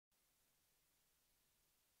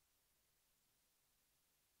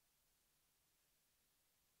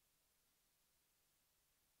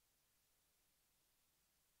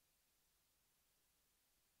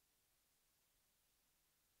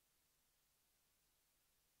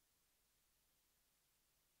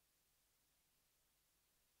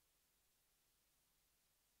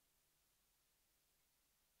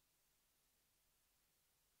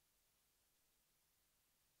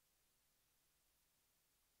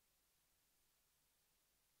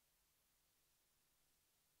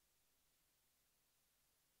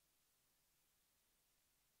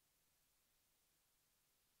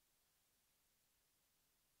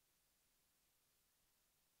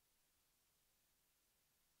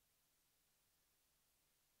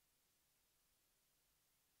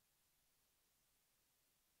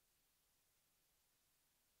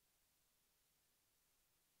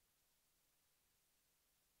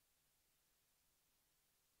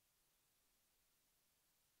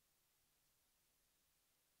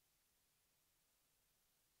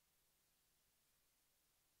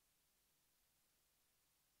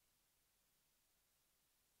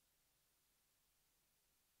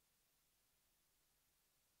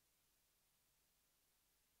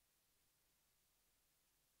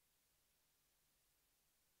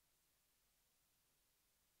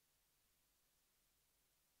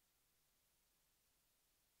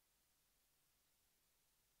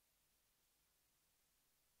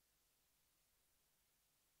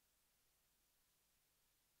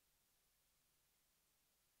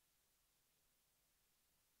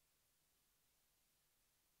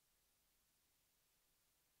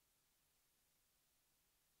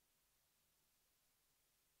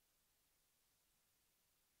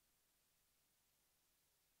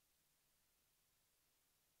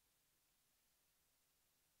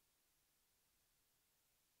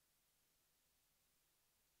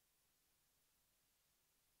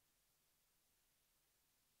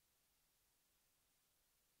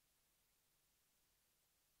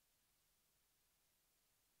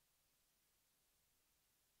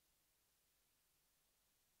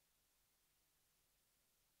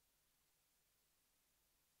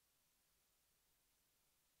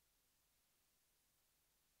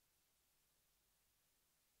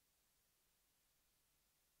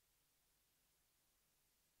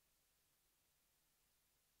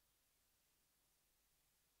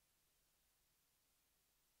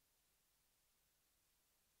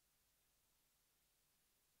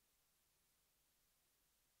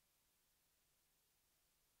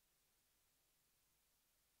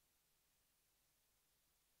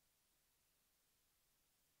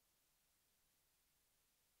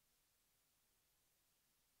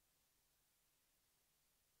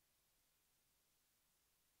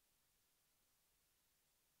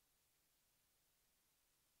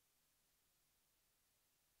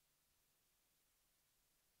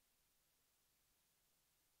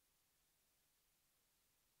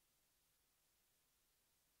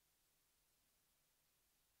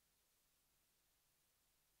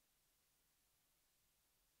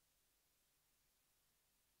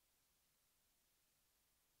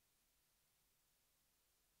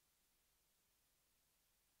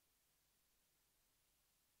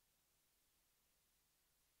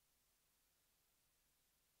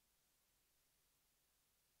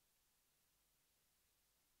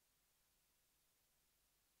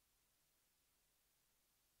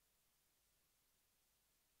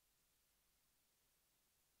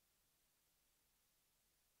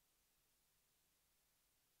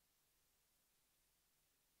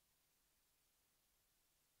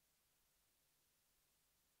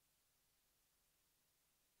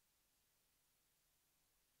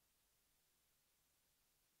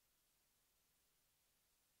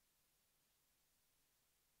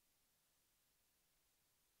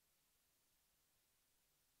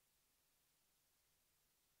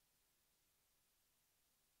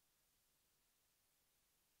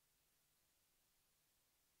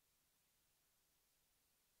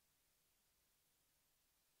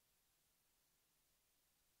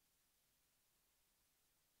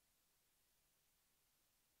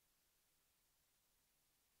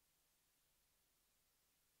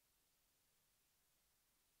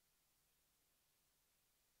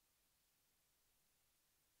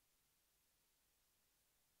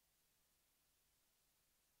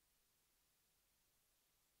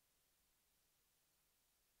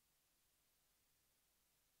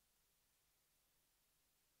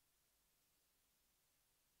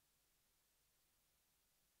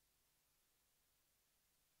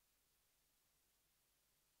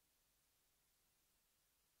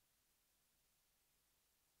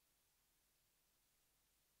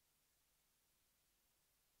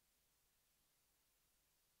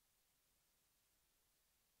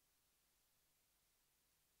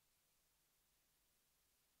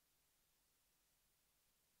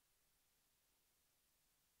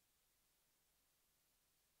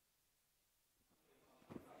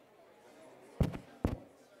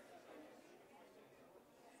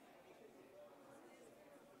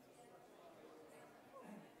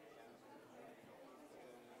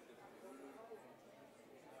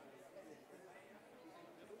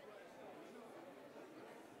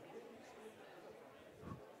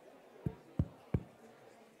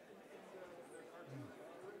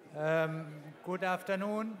Good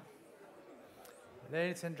afternoon,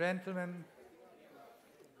 ladies and gentlemen.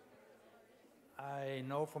 I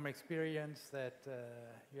know from experience that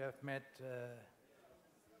you have met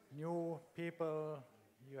new people,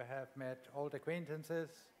 you have met old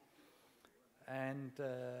acquaintances, and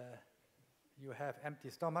you have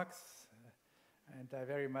empty stomachs, and I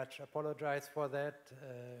very much apologize for that.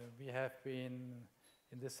 We have been,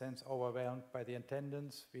 in this sense, overwhelmed by the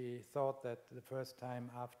attendance. We thought that the first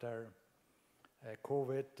time after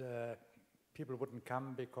COVID, people wouldn't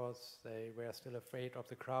come because they were still afraid of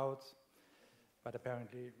the crowds. But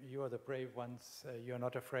apparently, you are the brave ones. You're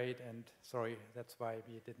not afraid, and sorry, that's why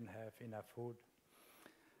we didn't have enough food.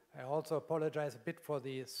 I also apologize a bit for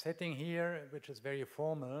the setting here, which is very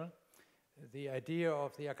formal. The idea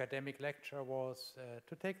of the academic lecture was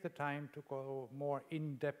to take the time to go more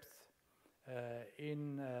in-depth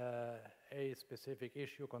in a specific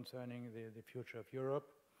issue concerning the future of Europe,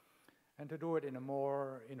 and to do it in a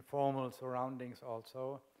more informal surroundings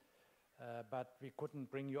also. But we couldn't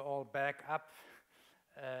bring you all back up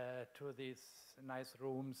to these nice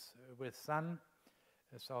rooms with sun.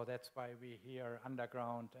 So that's why we're here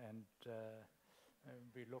underground, and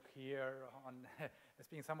we look here on as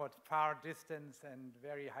being somewhat far distance and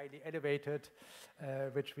very highly elevated,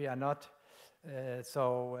 which we are not.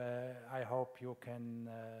 So I hope you can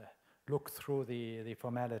look through the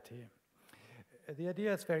formality. The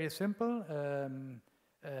idea is very simple.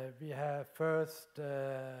 We have first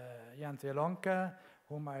Jan Zielonka,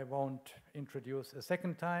 whom I won't introduce a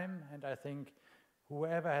second time, and I think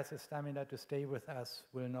whoever has the stamina to stay with us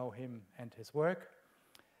will know him and his work.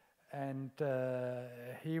 And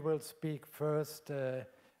he will speak first,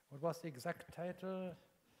 what was the exact title?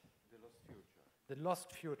 The Lost Future. The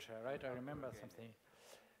Lost Future, right? I remember something.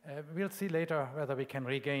 We'll see later whether we can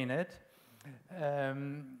regain it.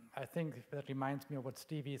 I think that reminds me of what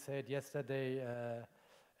Stevie said yesterday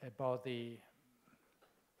about the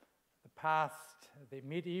past, the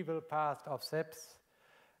medieval past of CEPS,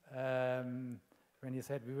 when he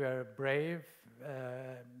said we were brave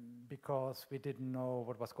because we didn't know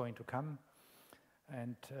what was going to come.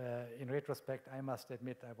 And in retrospect, I must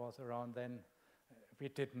admit I was around then. We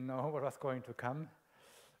didn't know what was going to come.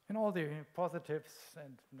 And all the positives,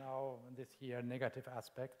 and now this year, negative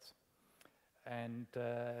aspects. And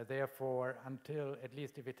therefore, until, at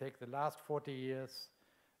least if we take the last 40 years,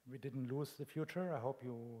 we didn't lose the future. I hope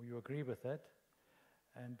you agree with that.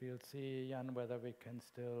 And we'll see, Jan, whether we can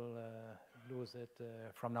still lose it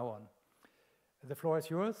from now on. The floor is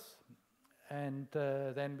yours. And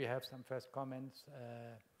then we have some first comments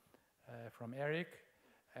from Eric.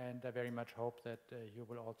 And I very much hope that you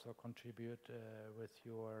will also contribute with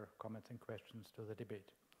your comments and questions to the debate.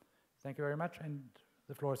 Thank you very much, and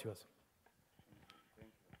the floor is yours.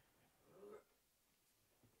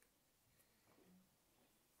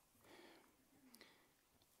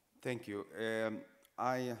 Thank you.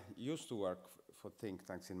 I used to work for think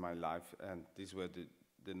tanks in my life, and these were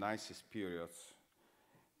the nicest periods.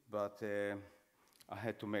 But I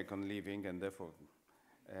had to make a living, and therefore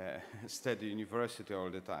study university all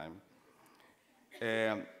the time.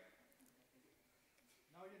 Now you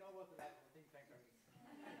know what the think tank is.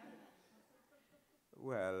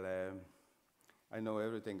 Well, I know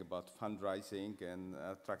everything about fundraising and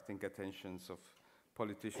attracting attentions of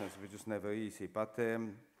politicians, which is never easy. But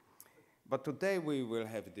today we will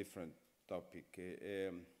have a different topic.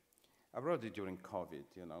 I wrote it during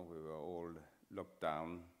COVID. You know, we were all locked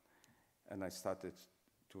down, and I started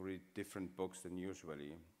to read different books than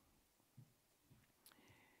usually.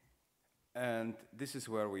 And this is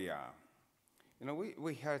where we are. You know,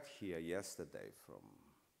 we heard here yesterday from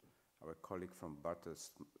our colleague from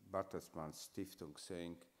Bertelsmann Stiftung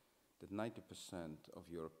saying that 90% of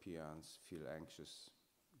Europeans feel anxious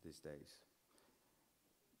these days.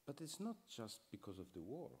 But it's not just because of the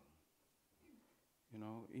war. You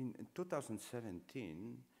know, in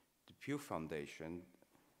 2017, the Pew Foundation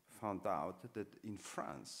found out that in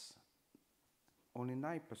France, only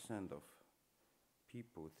 9% of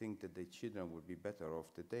people think that their children will be better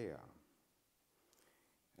off than they are.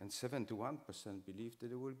 And 71% believe that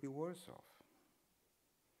they will be worse off.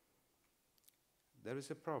 There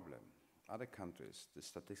is a problem. Other countries, the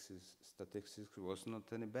statistics was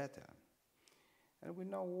not any better. And we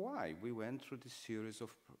know why. We went through this series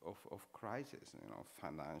of crises, you know,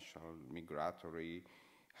 financial, migratory,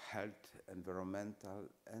 health, environmental.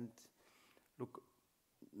 And look,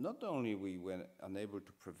 not only we were unable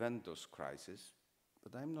to prevent those crises,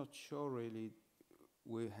 but I'm not sure really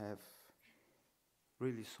we have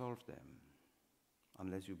really solved them,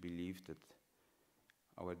 unless you believe that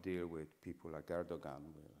our deal with people like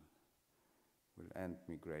Erdogan will will end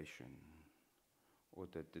migration, or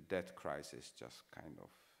that the debt crisis just kind of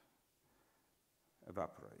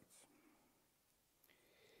evaporates.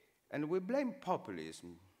 And we blame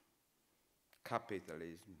populism,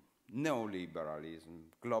 capitalism,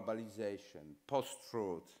 neoliberalism, globalization,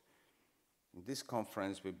 post-truth. In this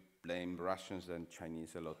conference, we blame Russians and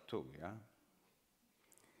Chinese a lot too, yeah?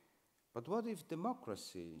 But what if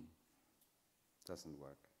democracy doesn't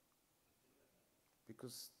work?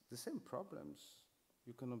 Because the same problems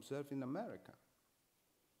you can observe in America.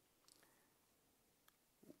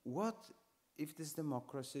 What if this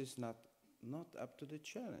democracy is not up to the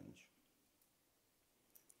challenge?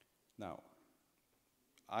 Now,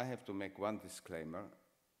 I have to make one disclaimer.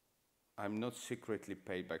 I'm not secretly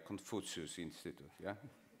paid by Confucius Institute, yeah?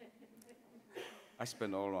 I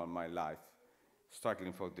spent all of my life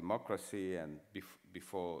struggling for democracy and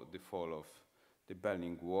before the fall of the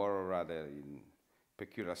Berlin Wall, rather in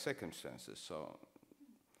peculiar circumstances, so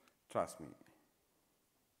trust me.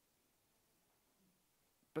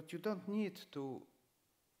 But you don't need to,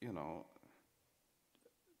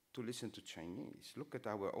 to listen to Chinese. Look at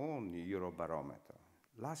our own Eurobarometer.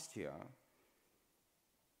 Last year,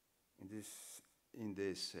 in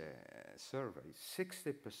this survey,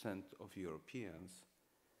 60% of Europeans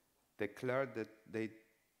declared that they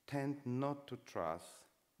tend not to trust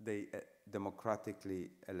the democratically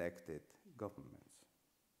elected governments.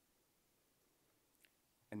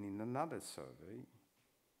 And in another survey,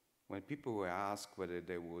 when people were asked whether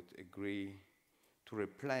they would agree to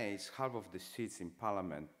replace half of the seats in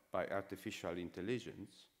parliament by artificial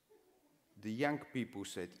intelligence, the young people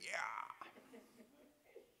said, yeah.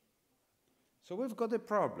 So we've got a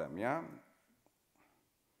problem, yeah?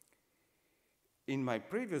 In my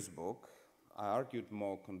previous book, I argued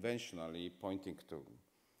more conventionally, pointing to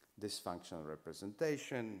dysfunctional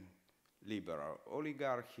representation, liberal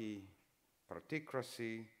oligarchy,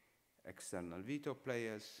 particracy, external veto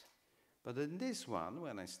players. But in this one,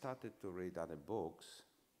 when I started to read other books,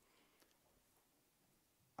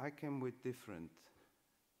 I came with different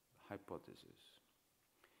hypotheses.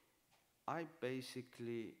 I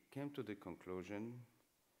basically came to the conclusion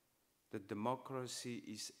that democracy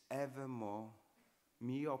is ever more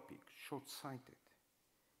myopic, short-sighted,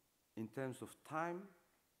 in terms of time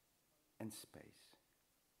and space.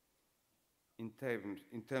 In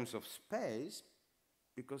terms of space,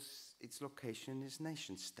 because its location is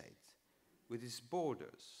nation-state, with its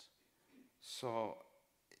borders. So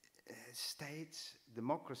states,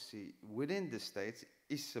 democracy within the states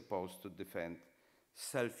is supposed to defend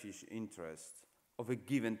selfish interests of a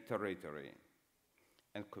given territory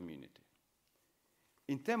and community.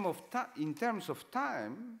 In terms of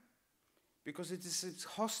time, because it is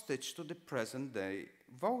hostage to the present day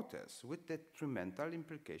voters with detrimental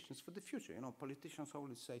implications for the future. Politicians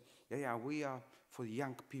always say, yeah, we are for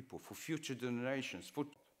young people, for future generations.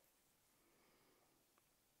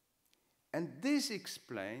 And this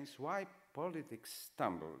explains why politics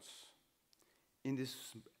stumbles in this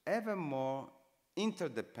ever more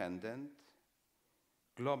interdependent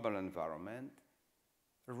global environment,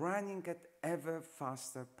 running at ever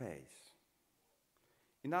faster pace.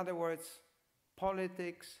 In other words,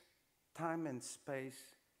 politics, time and space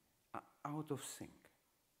are out of sync.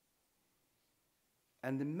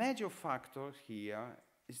 And the major factor here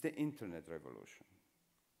is the internet revolution.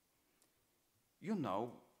 You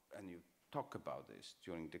know, and you talk about this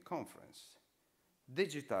during the conference,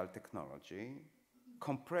 digital technology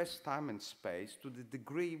compressed time and space to the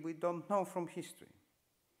degree we don't know from history.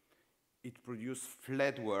 It produced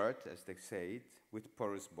flat world, as they say it, with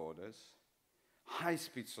porous borders,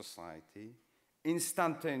 high-speed society,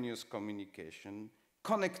 instantaneous communication,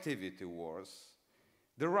 connectivity wars,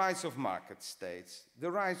 the rise of market states, the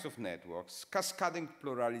rise of networks, cascading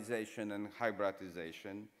pluralization and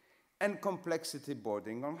hybridization, and complexity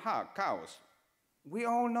bordering on chaos. We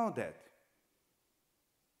all know that.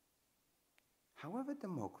 However,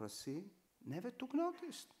 democracy never took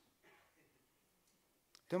notice.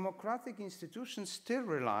 Democratic institutions still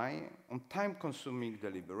rely on time-consuming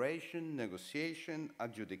deliberation, negotiation,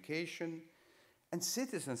 adjudication, and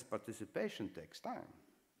citizens' participation takes time.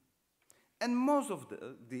 And most of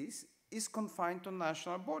this is confined to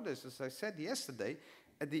national borders. As I said yesterday,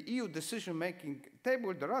 at the EU decision-making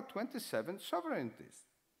table, there are 27 sovereignties.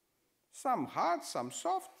 Some hard, some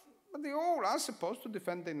soft, but they all are supposed to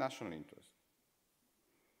defend their national interests.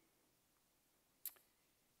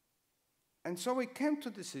 And so we came to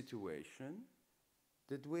the situation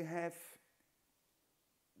that we have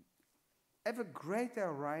ever greater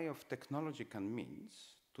array of technological means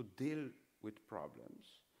to deal with problems,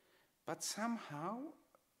 but somehow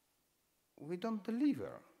we don't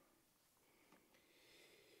deliver.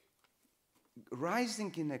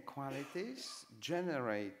 rising inequalities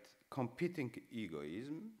generate competing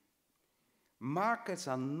egoism. Markets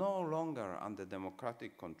are no longer under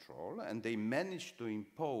democratic control, and they manage to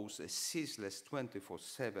impose a ceaseless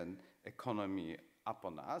 24/7 economy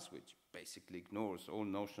upon us, which basically ignores all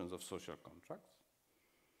notions of social contracts.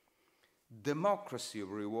 Democracy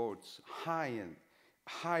rewards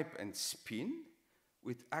hype and spin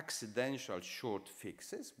with accidental short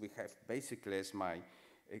fixes. We have basically, as my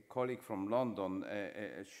colleague from London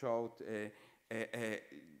showed,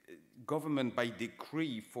 government by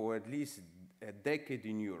decree for at least a decade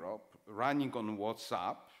in Europe, running on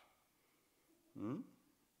WhatsApp.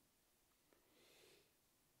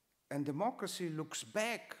 And democracy looks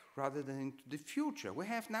back rather than into the future. We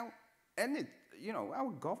have now,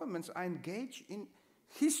 our governments are engaged in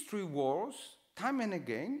history wars time and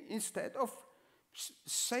again instead of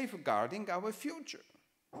safeguarding our future.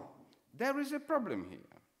 There is a problem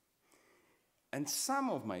here. And some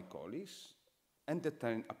of my colleagues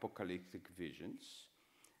entertain apocalyptic visions,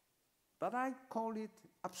 but I call it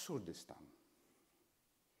absurdistan.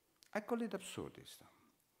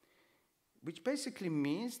 Which basically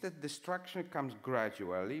means that destruction comes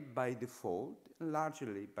gradually, by default,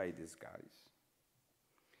 largely by disguise.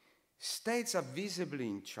 States are visibly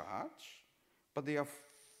in charge, but they are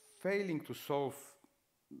failing to solve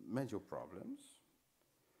major problems.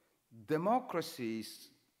 Democracy is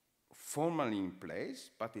formally in place,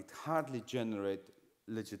 but it hardly generates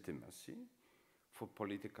legitimacy for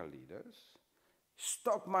political leaders.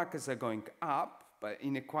 Stock markets are going up, but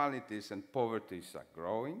inequalities and poverties are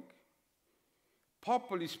growing.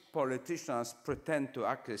 Populist politicians pretend to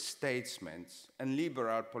act as statesmen, and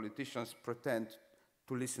liberal politicians pretend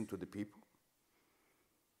to listen to the people.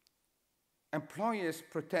 Employers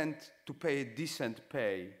pretend to pay a decent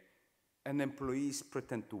pay, and employees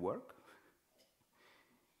pretend to work.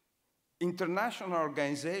 International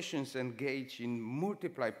organizations engage in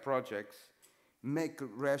multiple projects, make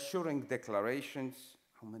reassuring declarations.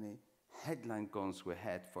 How many headline goals we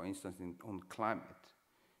had, for instance, on climate?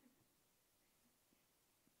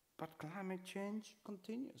 But climate change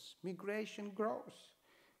continues. Migration grows.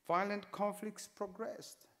 Violent conflicts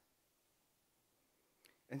progressed.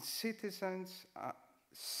 And citizens are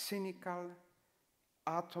cynical,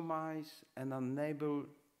 atomized, and unable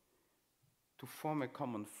to form a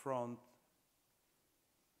common front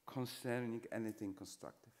concerning anything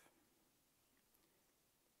constructive.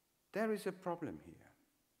 There is a problem here.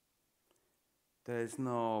 There is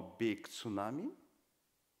no big tsunami,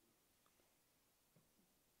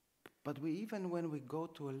 but even when we go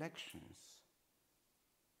to elections,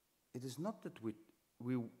 it is not that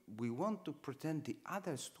we want to pretend the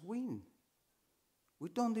others to win. We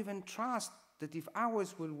don't even trust that if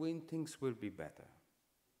ours will win, things will be better.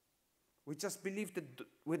 We just believe that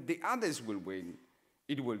when the others will win,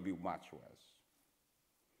 it will be much worse.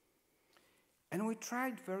 And we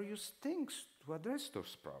tried various things to address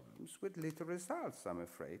those problems with little results, I'm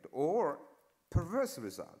afraid, or perverse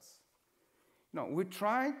results. No, we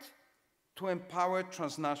tried to empower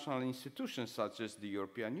transnational institutions such as the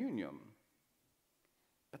European Union.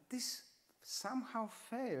 But this somehow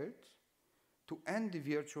failed to end the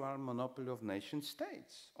virtual monopoly of nation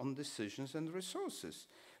states on decisions and resources.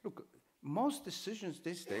 Look, most decisions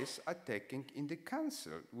these days are taken in the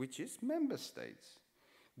Council, which is member states.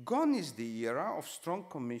 Gone is the era of strong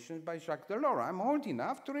commissions by Jacques Delors. I'm old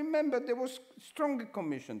enough to remember there was stronger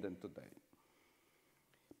commission than today.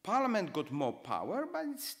 Parliament got more power, but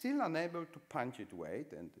it's still unable to punch its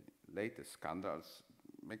weight, and the latest scandals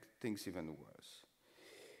make things even worse.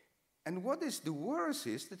 And what is the worst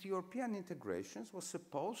is that European integration was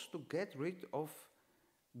supposed to get rid of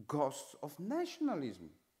ghosts of nationalism.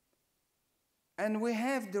 And we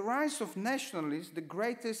have the rise of nationalism, the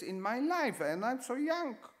greatest in my life, and I'm so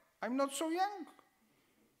young. I'm not so young.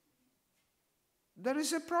 There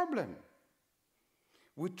is a problem.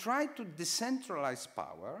 We try to decentralize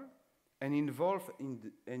power and involve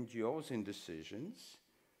NGOs in decisions,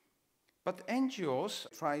 but NGOs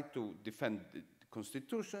try to defend the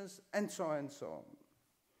constitutions and so on and so on.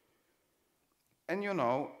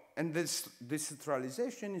 And and this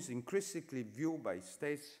decentralization is increasingly viewed by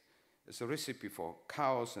states as a recipe for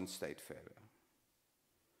chaos and state failure.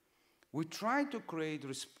 We try to create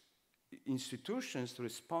institutions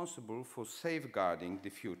responsible for safeguarding the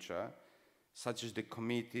future, such as the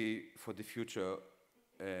Committee for the Future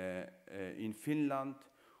in Finland,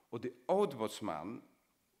 or the Ombudsman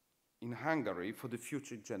in Hungary for the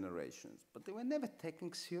future generations. But they were never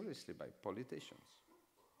taken seriously by politicians.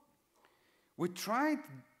 We tried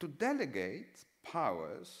to delegate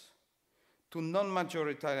powers, to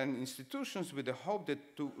non-majoritarian institutions with the hope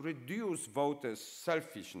that to reduce voters'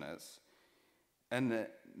 selfishness and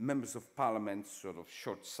members of parliament sort of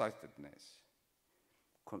short-sightedness.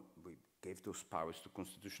 We gave those powers to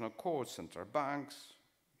constitutional courts, central banks,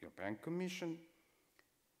 European Commission,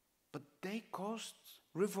 but they caused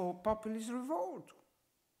populist revolt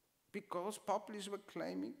because populists were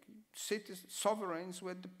claiming sovereigns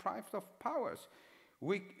were deprived of powers.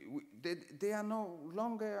 They are no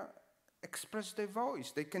longer express their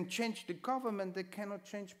voice. They can change the government, they cannot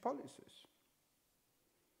change policies.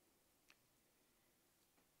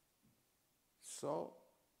 So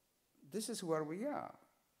this is where we are.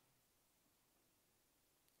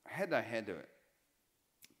 Had I had a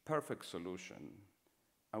perfect solution,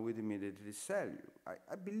 I would immediately sell you.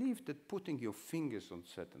 I believe that putting your fingers on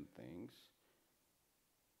certain things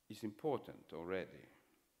is important already.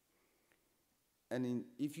 And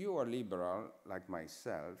if you are liberal, like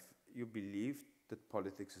myself, you believe that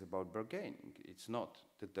politics is about bargaining. It's not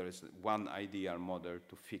that there is one ideal model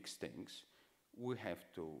to fix things. We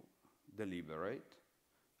have to deliberate,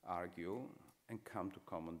 argue, and come to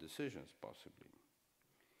common decisions, possibly.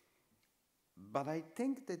 But I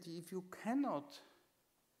think that if you cannot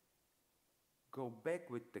go back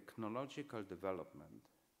with technological development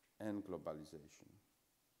and globalization,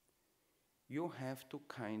 you have to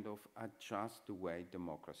kind of adjust the way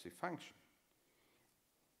democracy functions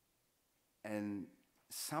and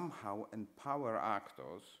somehow empower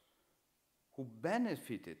actors who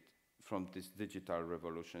benefited from these digital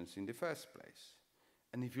revolutions in the first place.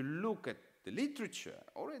 And if you look at the literature,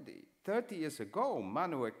 already 30 years ago,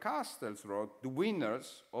 Manuel Castells wrote, "The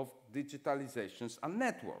winners of digitalizations are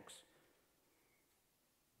networks."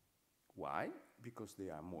 Why? Because they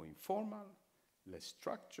are more informal, less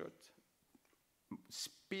structured,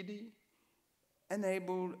 speedy, and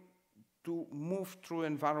able to move through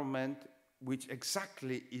environment which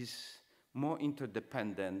exactly is more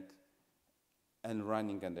interdependent and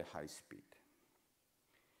running at a high speed.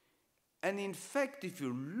 And in fact, if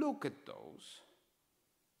you look at those,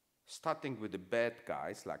 starting with the bad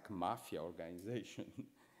guys like mafia organization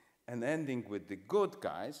and ending with the good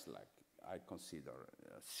guys like I consider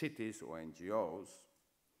cities or NGOs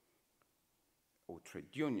or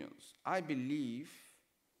trade unions, I believe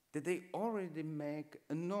that they already make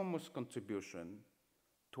enormous contribution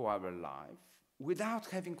to our life without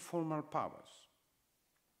having formal powers.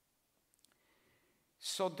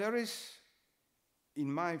 So there is,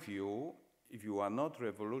 in my view, if you are not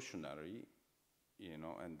revolutionary,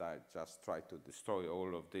 and I just try to destroy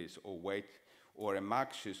all of this, or a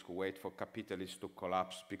Marxist who wait for capitalists to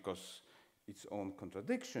collapse because its own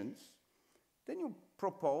contradictions, then you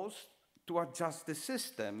propose to adjust the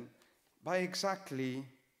system by exactly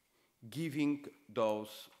giving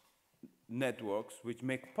those networks which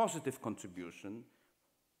make positive contribution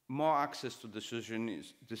more access to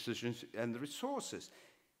decisions and resources.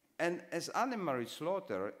 And as Annemarie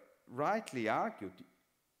Slaughter rightly argued,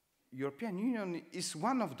 European Union is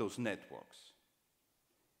one of those networks.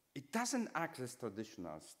 It doesn't act as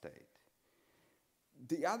traditional state.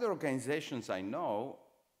 The other organizations I know,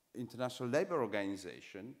 International Labour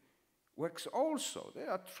Organization, works also. There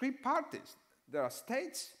are three parties. There are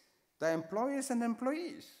states, there are employers and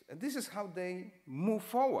employees. And this is how they move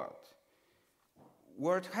forward.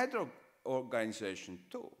 World Health Organization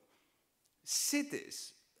too.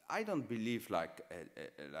 Cities, I don't believe like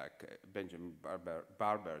Benjamin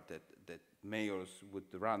Barber that mayors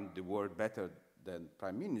would run the world better than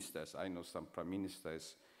prime ministers. I know some prime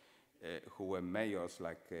ministers who were mayors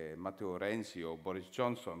like Matteo Renzi or Boris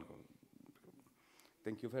Johnson.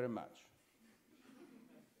 Thank you very much.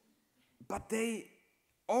 But they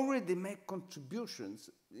already make contributions,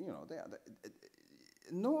 they are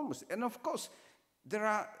enormous. And of course, there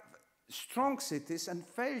are strong cities and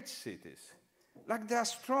failed cities. Like there are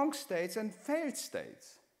strong states and failed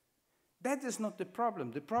states. That is not the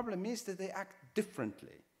problem. The problem is that they act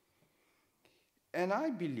differently. And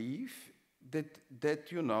I believe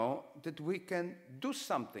that we can do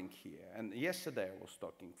something here. And yesterday I was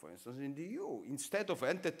talking, for instance, in the EU. Instead of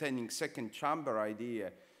entertaining second chamber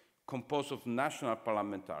idea composed of national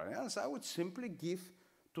parliamentarians, I would simply give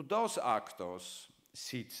to those actors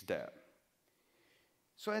seats there.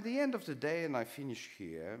 So at the end of the day, and I finish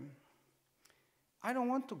here, I don't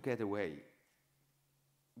want to get away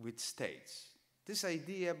with states. This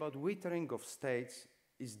idea about withering of states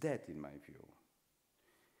is dead in my view.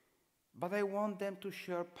 But I want them to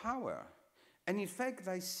share power. And in fact,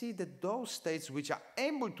 I see that those states which are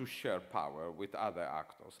able to share power with other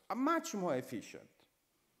actors are much more efficient.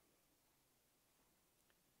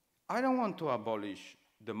 I don't want to abolish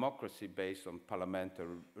democracy based on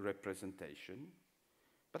parliamentary representation,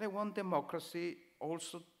 but I want democracy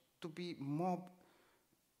also to be more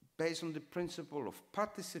based on the principle of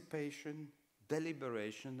participation,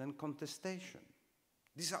 deliberation, and contestation.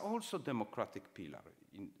 These are also democratic pillars,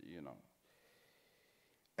 you know.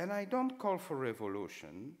 And I don't call for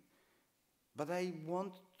revolution, but I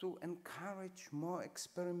want to encourage more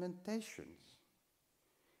experimentations.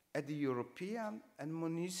 At the European and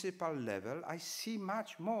municipal level, I see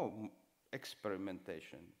much more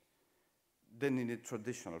experimentation than in the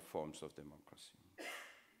traditional forms of democracy.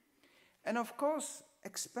 And of course,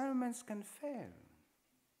 experiments can fail.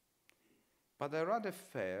 But I rather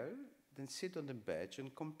fail than sit on the bench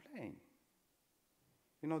and complain.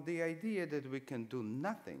 You know, the idea that we can do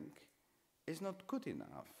nothing is not good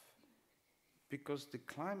enough, because the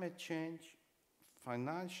climate change,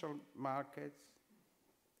 financial markets,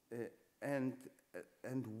 and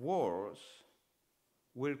wars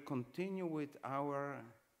will continue with our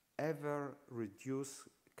ever-reduced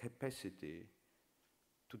capacity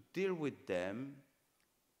to deal with them,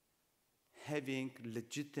 having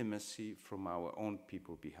legitimacy from our own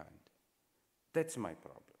people behind. That's my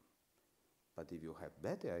problem. But if you have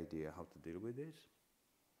better idea how to deal with this,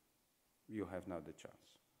 you have now the chance.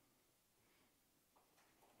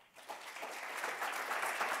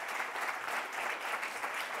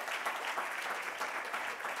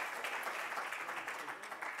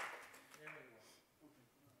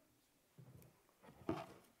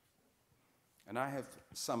 And I have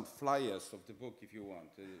some flyers of the book if you want.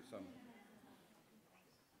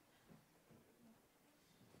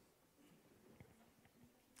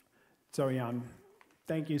 So Jan,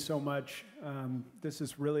 thank you so much. This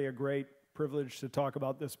is really a great privilege to talk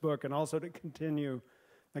about this book and also to continue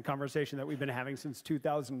the conversation that we've been having since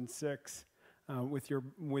 2006 with your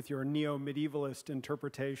neo-medievalist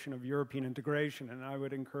interpretation of European integration. And I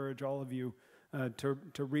would encourage all of you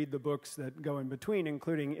to read the books that go in between,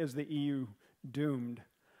 including Is the EU Doomed?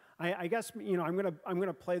 I guess, you know, I'm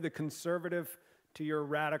gonna play the conservative to your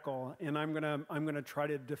radical, and I'm gonna try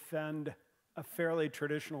to defend a fairly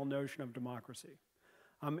traditional notion of democracy.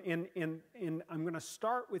 And I'm going to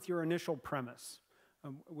start with your initial premise,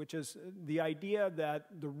 which is the idea that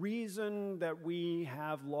the reason that we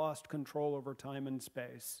have lost control over time and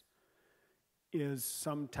space is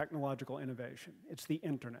some technological innovation. It's the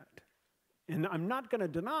internet. And I'm not going to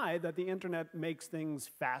deny that the internet makes things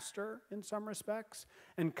faster in some respects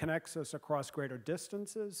and connects us across greater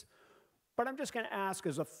distances, but I'm just going to ask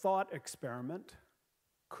as a thought experiment,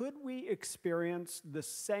 could we experience the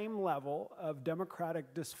same level of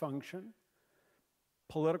democratic dysfunction,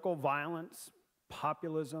 political violence,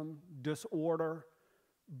 populism, disorder,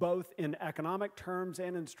 both in economic terms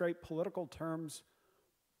and in straight political terms,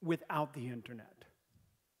 without the internet?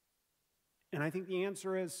 And I think the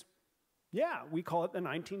answer is, yeah, we call it the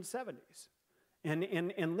 1970s.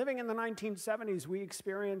 And living in the 1970s, we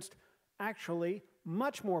experienced actually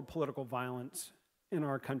much more political violence in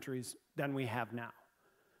our countries than we have now.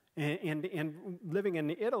 And living in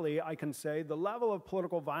Italy, I can say the level of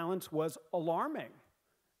political violence was alarming.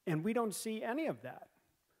 And we don't see any of that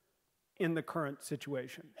in the current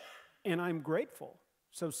situation. And I'm grateful.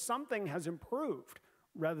 So something has improved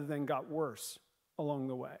rather than got worse along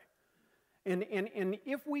the way. And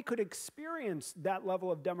if we could experience that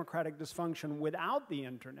level of democratic dysfunction without the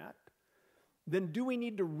internet, then do we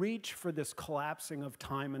need to reach for this collapsing of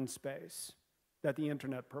time and space that the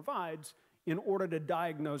internet provides in order to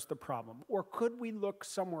diagnose the problem? Or could we look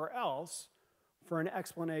somewhere else for an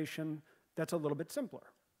explanation that's a little bit simpler?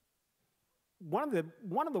 One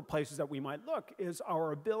of the places that we might look is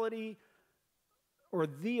our ability, or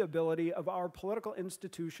the ability of our political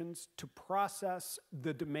institutions to process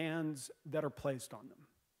the demands that are placed on them.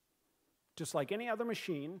 Just like any other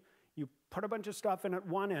machine, you put a bunch of stuff in at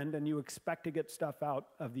one end and you expect to get stuff out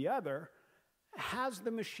of the other. Has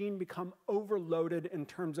the machine become overloaded in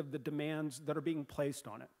terms of the demands that are being placed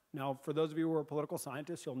on it? Now, for those of you who are political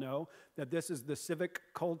scientists, you'll know that this is the civic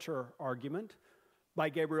culture argument by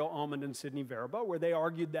Gabriel Almond and Sidney Verba, where they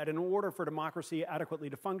argued that in order for democracy adequately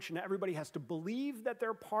to function, everybody has to believe that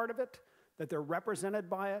they're part of it, that they're represented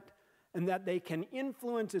by it, and that they can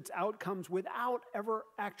influence its outcomes without ever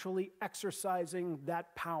actually exercising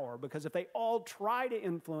that power. Because if they all try to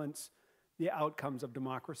influence the outcomes of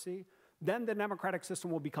democracy, then the democratic system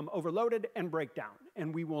will become overloaded and break down,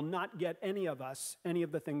 and we will not get any of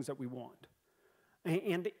the things that we want.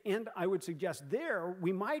 And I would suggest there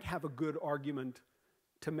we might have a good argument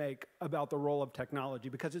to make about the role of technology,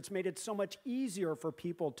 because it's made it so much easier for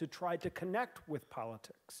people to try to connect with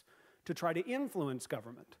politics, to try to influence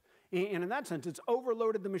government. And in that sense, it's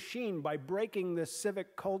overloaded the machine by breaking this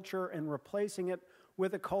civic culture and replacing it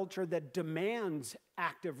with a culture that demands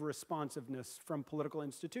active responsiveness from political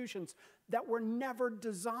institutions that were never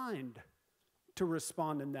designed to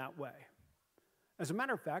respond in that way. As a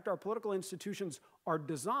matter of fact, our political institutions are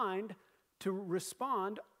designed to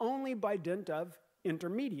respond only by dint of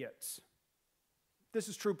intermediates. This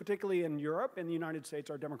is true particularly in Europe. In the United States,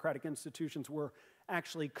 our democratic institutions were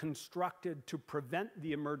actually constructed to prevent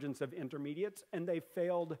the emergence of intermediates, and they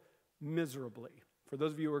failed miserably. For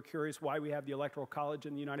those of you who are curious why we have the Electoral College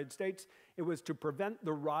in the United States, it was to prevent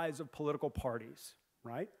the rise of political parties,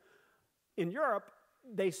 right? In Europe,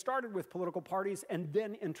 they started with political parties and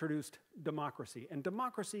then introduced democracy. And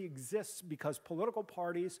democracy exists because political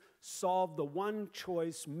parties solve the one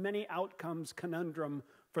choice, many outcomes conundrum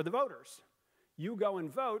for the voters. You go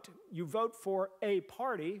and vote, you vote for a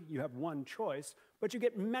party, you have one choice, but you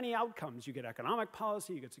get many outcomes. You get economic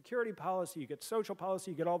policy, you get security policy, you get social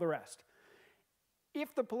policy, you get all the rest.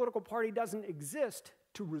 If the political party doesn't exist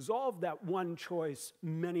to resolve that one choice,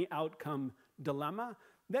 many outcome dilemma,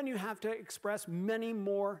 then you have to express many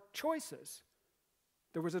more choices.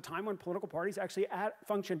 There was a time when political parties actually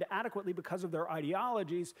functioned adequately because of their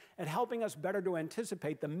ideologies at helping us better to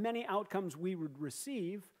anticipate the many outcomes we would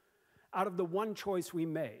receive out of the one choice we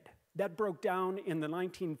made. That broke down in the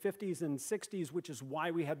 1950s and 60s, which is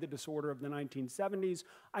why we had the disorder of the 1970s.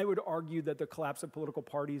 I would argue that the collapse of political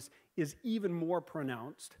parties is even more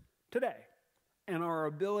pronounced today. And our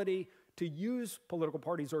ability to use political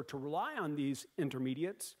parties or to rely on these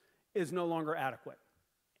intermediates is no longer adequate.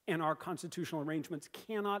 And our constitutional arrangements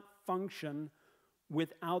cannot function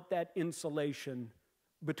without that insulation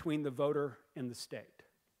between the voter and the state.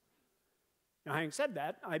 Now, having said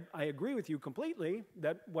that, I agree with you completely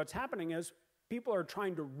that what's happening is people are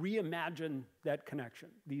trying to reimagine that connection.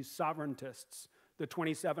 These sovereigntists, the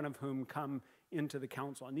 27 of whom come into the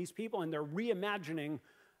council, and these people, and they're reimagining,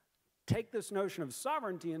 take this notion of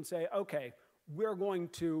sovereignty and say, okay, we're going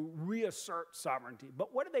to reassert sovereignty.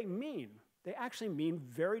 But what do they mean? They actually mean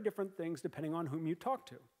very different things depending on whom you talk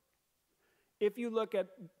to. If you look at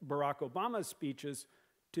Barack Obama's speeches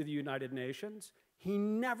to the United Nations, he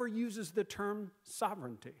never uses the term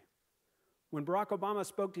sovereignty. When Barack Obama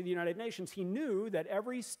spoke to the United Nations, he knew that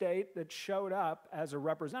every state that showed up as a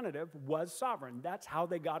representative was sovereign. That's how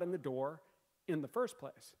they got in the door in the first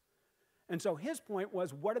place. And so his point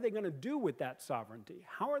was, what are they going to do with that sovereignty?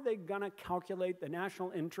 How are they going to calculate the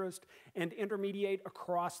national interest and intermediate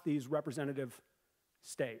across these representative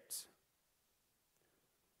states?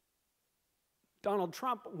 Donald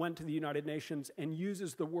Trump went to the United Nations and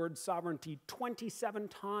uses the word sovereignty 27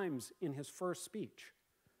 times in his first speech.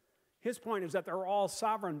 His point is that they're all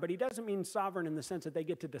sovereign, but he doesn't mean sovereign in the sense that they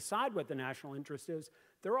get to decide what the national interest is.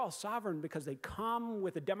 They're all sovereign because they come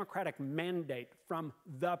with a democratic mandate from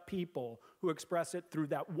the people who express it through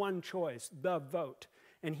that one choice, the vote.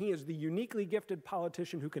 And he is the uniquely gifted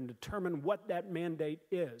politician who can determine what that mandate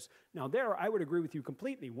is. Now there, I would agree with you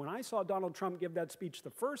completely. When I saw Donald Trump give that speech the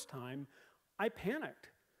first time, I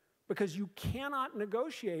panicked because you cannot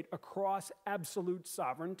negotiate across absolute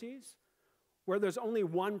sovereignties where there's only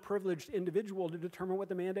one privileged individual to determine what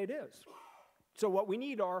the mandate is. So what we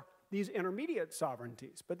need are these intermediate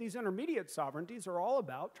sovereignties. But these intermediate sovereignties are all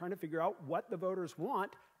about trying to figure out what the voters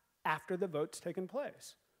want after the vote's taken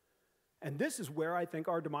place. And this is where I think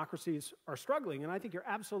our democracies are struggling. And I think you're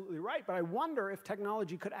absolutely right. But I wonder if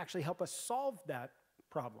technology could actually help us solve that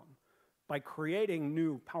problem by creating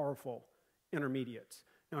new, powerful intermediates.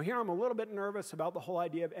 Now here I'm a little bit nervous about the whole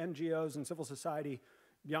idea of NGOs and civil society.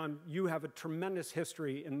 Jan, you have a tremendous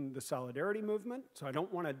history in the Solidarity movement, so I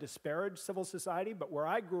don't want to disparage civil society, but where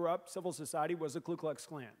I grew up, civil society was the Ku Klux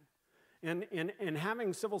Klan. And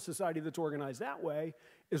having civil society that's organized that way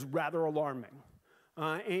is rather alarming.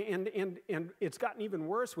 And it's gotten even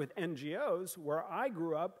worse with NGOs. Where I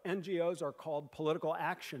grew up, NGOs are called political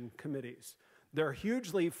action committees. They're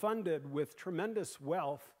hugely funded with tremendous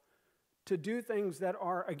wealth to do things that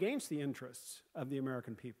are against the interests of the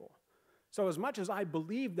American people. So as much as I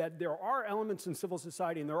believe that there are elements in civil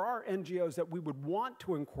society and there are NGOs that we would want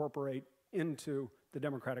to incorporate into the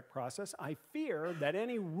democratic process, I fear that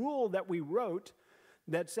any rule that we wrote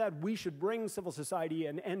that said we should bring civil society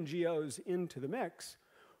and NGOs into the mix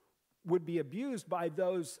would be abused by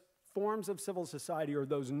those forms of civil society or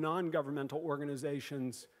those non-governmental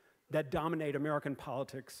organizations that dominate American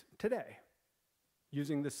politics today.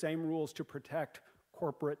 Using the same rules to protect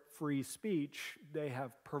corporate free speech, they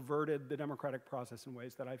have perverted the democratic process in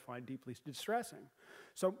ways that I find deeply distressing.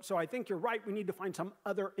 So I think you're right, we need to find some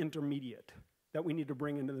other intermediate that we need to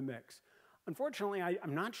bring into the mix. Unfortunately,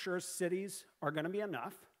 I'm not sure cities are going to be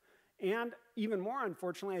enough, And even more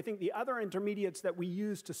unfortunately, I think the other intermediates that we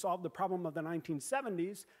used to solve the problem of the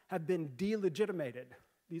 1970s have been delegitimated.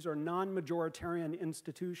 These are non-majoritarian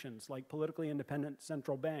institutions like politically independent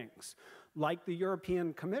central banks, like the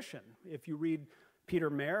European Commission. If you read Peter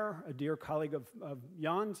Mayer, a dear colleague of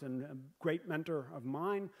Jan's and a great mentor of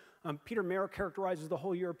mine, Peter Mayer characterizes the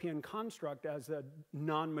whole European construct as a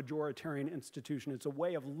non-majoritarian institution. It's a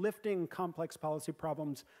way of lifting complex policy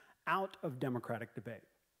problems out of democratic debate.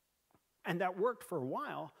 And that worked for a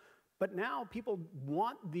while, but now people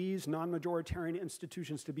want these non-majoritarian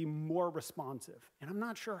institutions to be more responsive. And I'm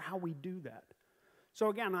not sure how we do that. So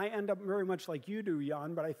again, I end up very much like you do,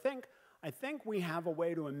 Jan, but I think we have a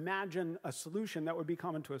way to imagine a solution that would be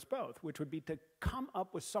common to us both, which would be to come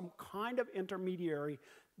up with some kind of intermediary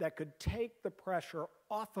that could take the pressure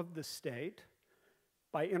off of the state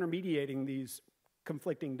by intermediating these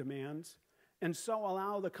conflicting demands, and so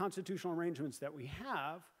allow the constitutional arrangements that we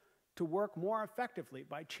have to work more effectively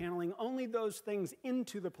by channeling only those things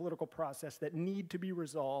into the political process that need to be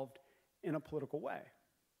resolved in a political way.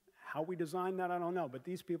 How we design that, I don't know, but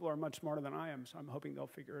these people are much smarter than I am, so I'm hoping they'll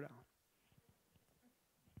figure it out.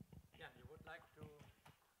 Yeah, you would like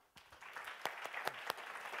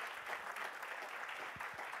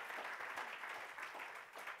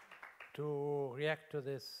to react to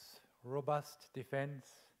this robust defense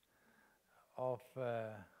of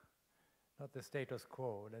not the status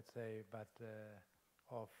quo, let's say, but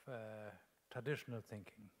of traditional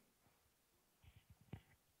thinking.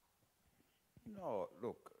 No,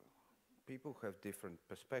 look, people have different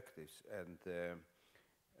perspectives,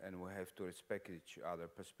 and we have to respect each other's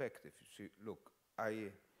perspective. You see, look,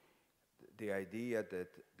 the idea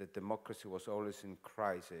that democracy was always in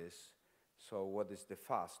crisis, so what is the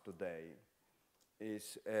fast today,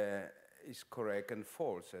 is correct and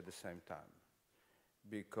false at the same time,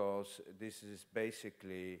 because this is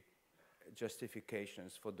basically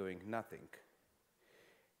justifications for doing nothing.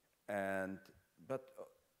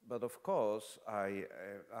 But of course, I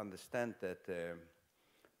understand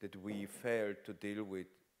that we failed to deal with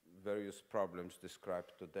various problems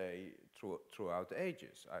described today throughout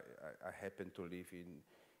ages. I happen to live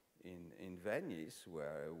in Venice,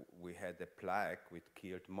 where we had a plague which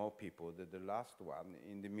killed more people than the last one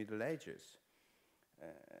in the Middle Ages.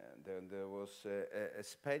 And then there was a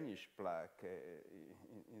Spanish plague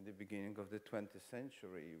in the beginning of the 20th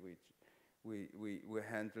century, which we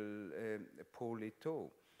handled poorly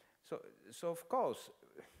too. So of course,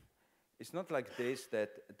 it's not like this that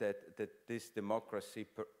this democracy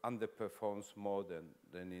underperforms more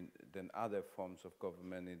than other forms of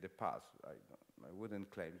government in the past. I wouldn't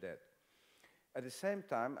claim that. At the same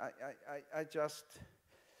time, I just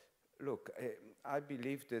look. I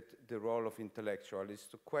believe that the role of intellectual is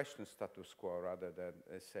to question status quo rather than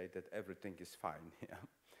say that everything is fine. Yeah?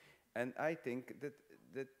 And I think that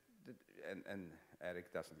and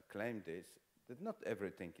Eric doesn't claim this, that not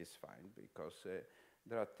everything is fine, because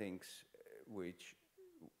there are things which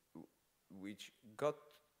got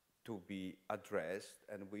to be addressed,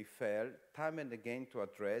 and we fail time and again to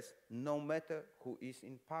address, no matter who is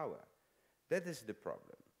in power. That is the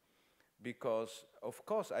problem. Because, of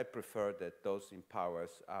course, I prefer that those in power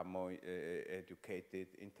are more educated,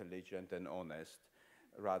 intelligent, and honest,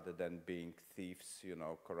 rather than being thieves, you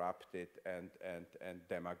know, corrupted and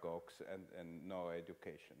demagogues and no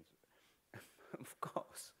education. Of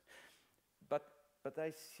course. But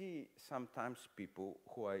I see sometimes people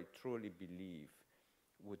who I truly believe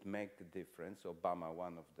would make the difference, Obama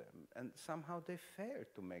one of them, and somehow they fail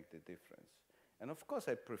to make the difference. And of course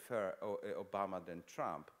I prefer Obama than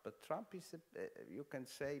Trump, but Trump is, you can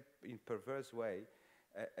say in perverse way,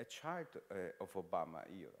 a child of Obama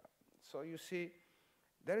era. So you see,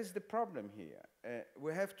 there is the problem here.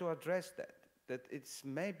 We have to address that it's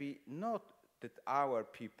maybe not that our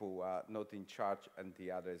people are not in charge and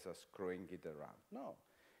the others are screwing it around. No.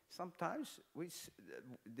 Sometimes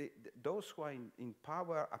those who are in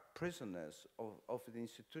power are prisoners of the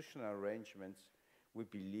institutional arrangements we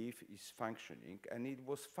believe is functioning, and it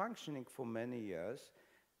was functioning for many years,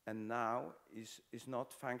 and now is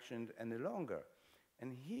not functioning any longer.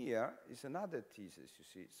 And here is another thesis, you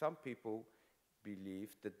see. Some people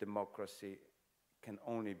believe that democracy can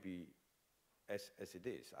only be as it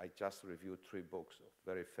is. I just reviewed 3 books of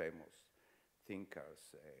very famous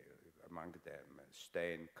thinkers, among them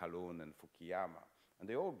Stein, Kalun, and Fukuyama. And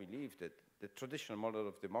they all believe that the traditional model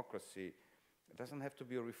of democracy doesn't have to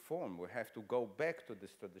be reformed. We have to go back to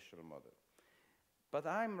this traditional model. But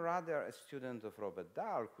I'm rather a student of Robert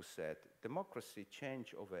Dahl, who said democracy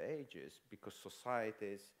change over ages because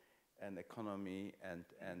societies and economy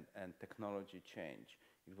and technology change.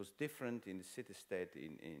 It was different in the city-state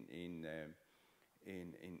in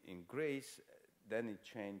Greece. Then it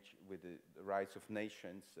changed with the rise of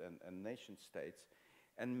nations and nation-states.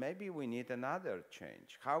 And maybe we need another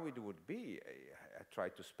change. How it would be, I try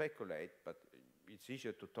to speculate, but it's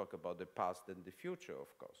easier to talk about the past than the future,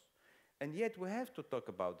 of course. And yet we have to talk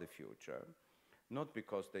about the future, not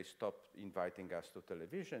because they stopped inviting us to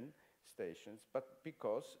television stations, but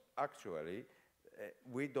because actually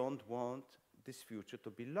we don't want this future to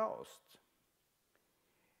be lost.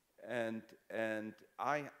 And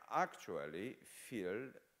I actually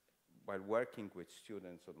feel, while working with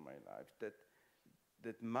students all my life,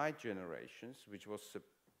 that my generations, which was,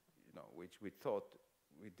 which we thought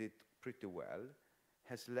we did pretty well,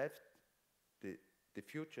 has left the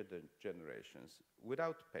future generations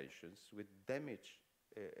without patience, with damaged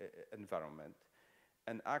environment,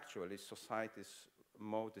 and actually society is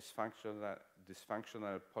more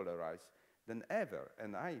dysfunctional, polarized than ever.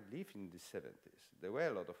 And I live in the 70s. There were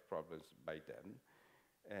a lot of problems by then,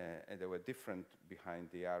 and they were different behind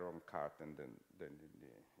the Iron Curtain than in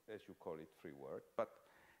the, as you call it, free world. But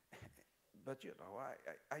you know,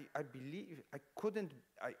 I believe,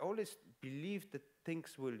 I always believe that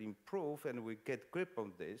things will improve and we get grip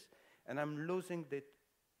on this, and I'm losing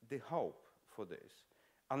the hope for this,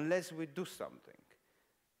 unless we do something.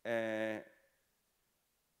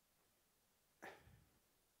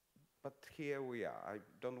 But here we are. I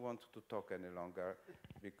don't want to talk any longer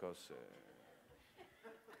because...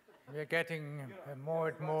 we're getting more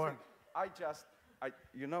and more...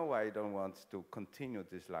 you know why I don't want to continue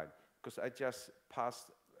this line? Because I just passed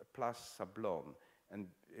Place Sablon, and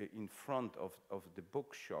in front of the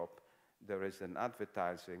bookshop, there is an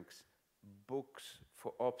advertising, books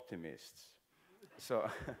for optimists. So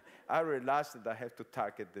I realized that I have to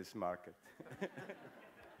target this market.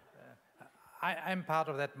 I'm part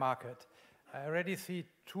of that market. I already see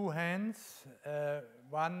two hands,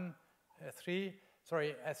 one, three.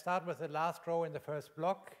 Sorry, I start with the last row in the first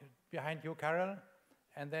block, behind you, Carol,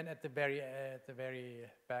 and then at the very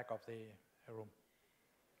back of the room.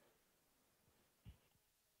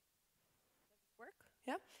 Work?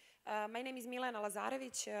 Yeah. My name is Milena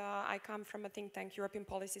Lazarevic. I come from a think tank, European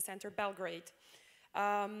Policy Center, Belgrade.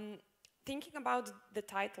 Thinking about the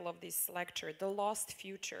title of this lecture, The Lost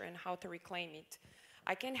Future and How to Reclaim It,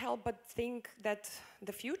 I can't help but think that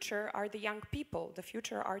the future are the young people, the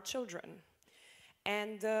future are children.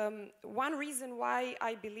 And one reason why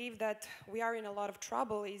I believe that we are in a lot of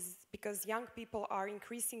trouble is because young people are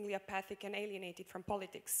increasingly apathic and alienated from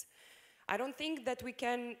politics. I don't think that we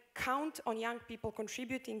can count on young people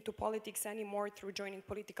contributing to politics anymore through joining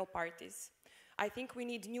political parties. I think we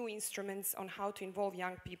need new instruments on how to involve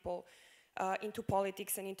young people into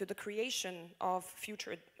politics and into the creation of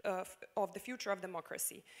the future of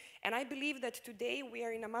democracy. And I believe that today we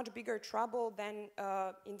are in a much bigger trouble than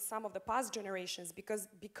in some of the past generations,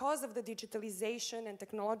 because of the digitalization and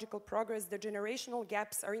technological progress, the generational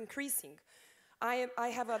gaps are increasing.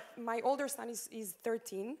 My older son is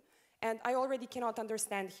 13, and I already cannot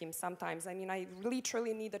understand him sometimes. I mean, I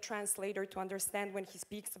literally need a translator to understand when he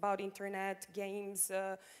speaks about internet, games,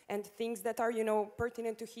 and things that are,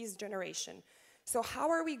 pertinent to his generation. So how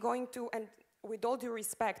are we going to, and with all due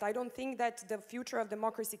respect, I don't think that the future of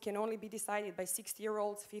democracy can only be decided by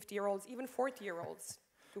 60-year-olds, 50-year-olds, even 40-year-olds,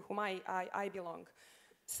 to whom I belong.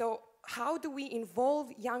 So how do we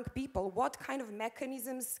involve young people? What kind of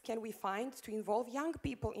mechanisms can we find to involve young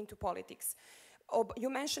people into politics? You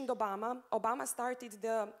mentioned Obama. Obama started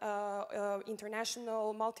the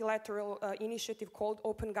international multilateral initiative called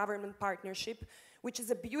Open Government Partnership, which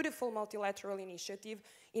is a beautiful multilateral initiative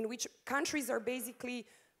in which countries are basically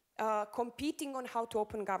competing on how to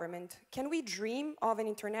open government. Can we dream of an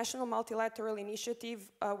international multilateral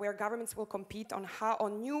initiative where governments will compete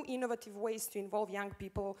on new innovative ways to involve young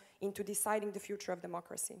people into deciding the future of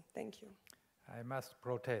democracy? Thank you. I must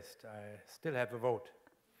protest. I still have a vote.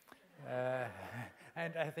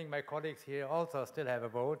 And I think my colleagues here also still have a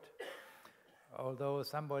vote, although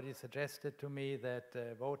somebody suggested to me that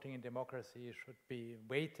voting in democracy should be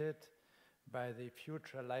weighted by the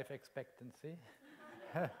future life expectancy.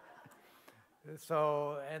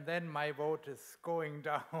 So, and then my vote is going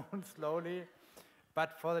down slowly,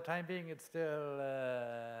 but for the time being it's still,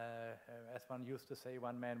 as one used to say,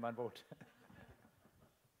 one man, one vote.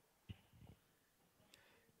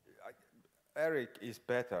 Eric is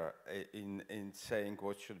better in saying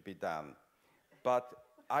what should be done, but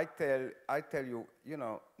I tell you,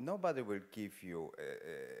 nobody will give you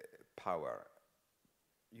power.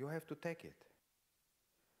 You have to take it.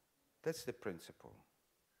 That's the principle.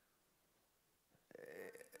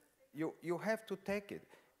 You have to take it.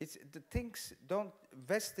 the things don't,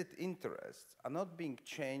 vested interests are not being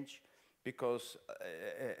changed because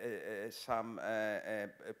some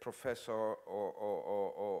professor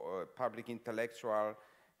or public intellectual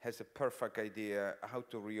has a perfect idea how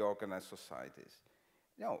to reorganize societies.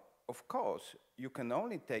 No, of course, you can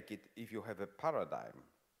only take it if you have a paradigm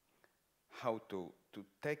how to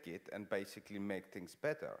take it and basically make things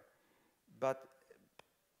better. But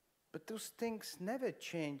those things never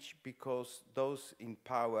change because those in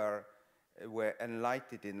power were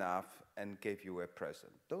enlightened enough and gave you a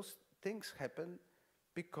present. Those things happen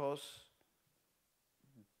because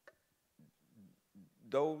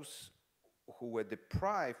those who were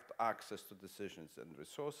deprived access to decisions and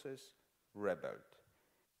resources rebelled.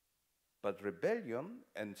 But rebellion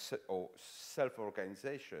and or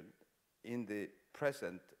self-organization in the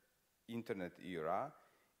present internet era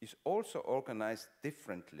is also organized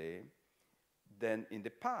differently than in the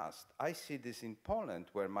past. I see this in Poland,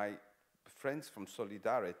 where my friends from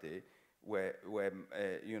Solidarity were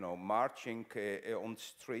you know, marching on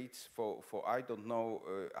streets for I don't know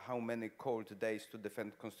how many cold days to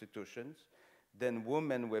defend constitutions. Then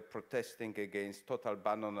women were protesting against total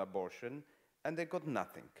ban on abortion, and they got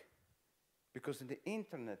nothing. Because in the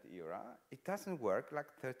internet era, it doesn't work like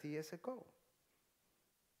 30 years ago.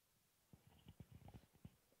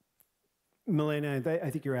 Milena, I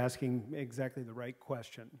think you're asking exactly the right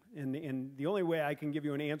question. And the only way I can give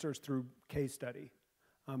you an answer is through case study.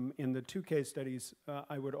 In the two case studies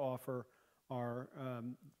I would offer are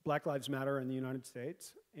Black Lives Matter in the United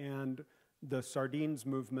States and the Sardines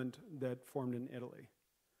movement that formed in Italy.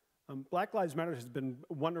 Black Lives Matter has been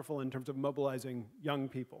wonderful in terms of mobilizing young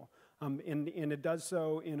people. And it does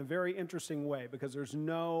so in a very interesting way because there's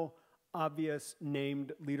no obvious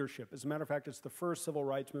named leadership. As a matter of fact, it's the first civil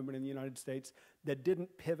rights movement in the United States that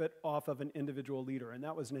didn't pivot off of an individual leader, and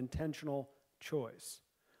that was an intentional choice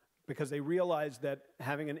because they realized that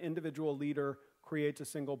having an individual leader creates a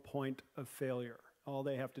single point of failure. All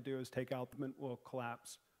they have to do is take out the movement will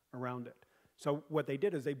collapse around it. So what they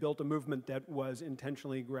did is they built a movement that was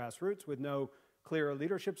intentionally grassroots with no clear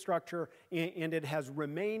leadership structure, and it has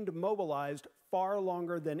remained mobilized far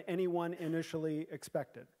longer than anyone initially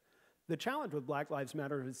expected. The challenge with Black Lives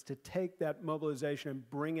Matter is to take that mobilization and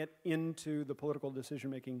bring it into the political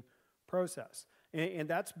decision-making process. And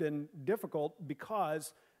that's been difficult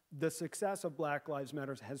because the success of Black Lives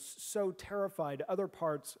Matter has so terrified other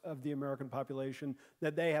parts of the American population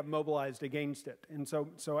that they have mobilized against it. And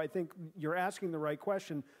so I think you're asking the right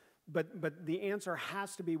question, but the answer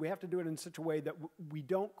has to be we have to do it in such a way that we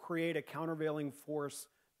don't create a countervailing force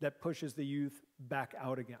that pushes the youth back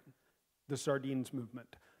out again, the Sardines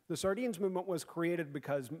movement. The Sardines movement was created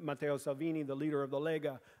because Matteo Salvini, the leader of the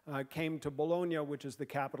Lega, came to Bologna, which is the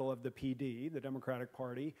capital of the PD, the Democratic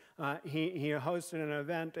Party. He hosted an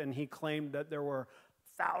event and he claimed that there were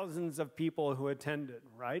thousands of people who attended,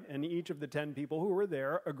 right? And each of the 10 people who were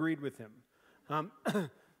there agreed with him.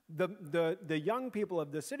 The young people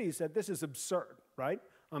of the city said, this is absurd, right?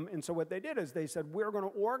 And so what they did is they said, we're going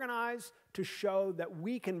to organize to show that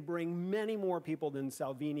we can bring many more people than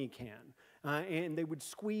Salvini can. And they would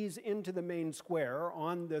squeeze into the main square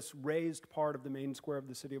on this raised part of the main square of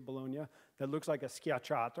the city of Bologna that looks like a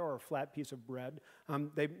schiacciata or a flat piece of bread.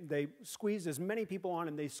 They squeezed as many people on,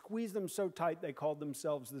 and they squeezed them so tight they called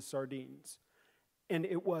themselves the Sardines. And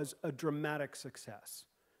it was a dramatic success.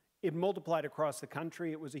 It multiplied across the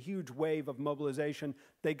country. It was a huge wave of mobilization.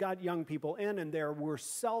 They got young people in, and they were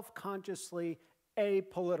self-consciously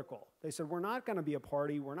apolitical. They said, we're not going to be a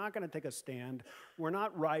party. We're not going to take a stand. We're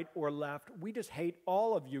not right or left. We just hate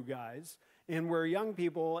all of you guys, and we're young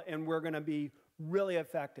people, and we're going to be really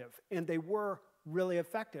effective. And they were really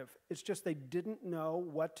effective. It's just they didn't know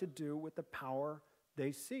what to do with the power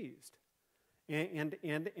they seized. And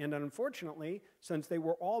unfortunately, since they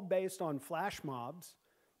were all based on flash mobs,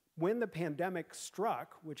 when the pandemic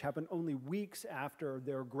struck, which happened only weeks after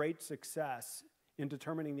their great success in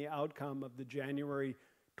determining the outcome of the January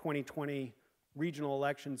 2020 regional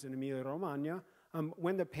elections in Emilia-Romagna,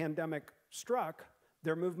 when the pandemic struck,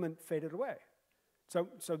 their movement faded away.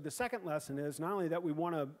 So the second lesson is not only that we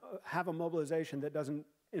want to have a mobilization that doesn't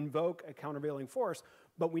invoke a countervailing force,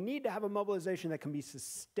 but we need to have a mobilization that can be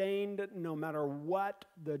sustained no matter what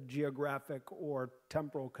the geographic or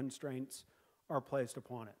temporal constraints are placed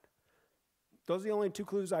upon it. Those are the only two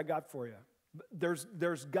clues I got for you.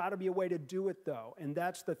 There's got to be a way to do it, though, and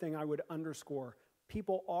that's the thing I would underscore.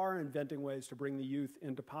 People are inventing ways to bring the youth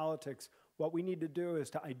into politics. What we need to do is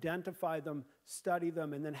to identify them, study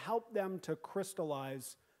them, and then help them to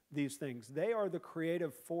crystallize these things. They are the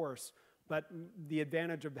creative force, but the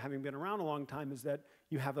advantage of having been around a long time is that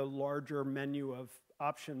you have a larger menu of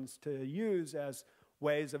options to use as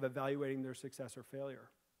ways of evaluating their success or failure.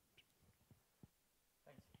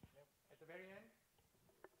 Thanks. Yep. At the very end,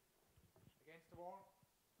 against the wall.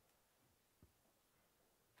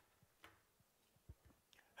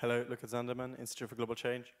 Hello, Lucas Zanderman, Institute for Global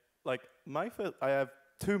Change. I have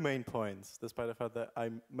two main points, despite the fact that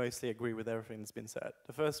I mostly agree with everything that's been said.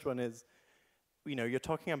 The first one is, you're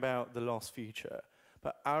talking about the lost future,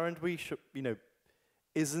 but aren't we,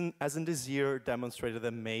 hasn't this year demonstrated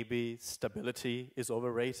that maybe stability is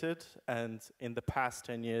overrated? And in the past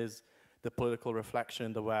 10 years, the political reflection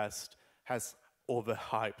in the West has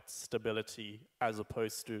overhyped stability as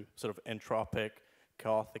opposed to sort of entropic,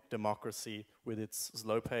 chaotic democracy with its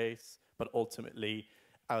slow pace, but ultimately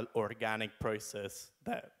an organic process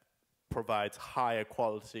that provides higher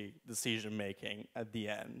quality decision-making at the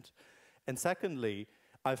end. And secondly,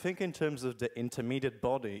 I think in terms of the intermediate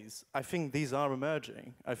bodies, I think these are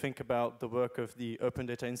emerging. I think about the work of the Open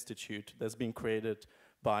Data Institute that's been created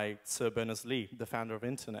by Sir Berners-Lee, the founder of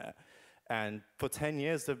Internet. And for 10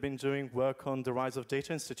 years, they've been doing work on the rise of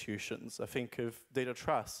data institutions. I think of data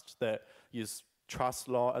trust that use trust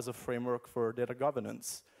law as a framework for data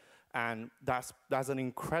governance. And that's an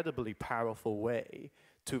incredibly powerful way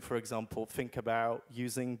to, for example, think about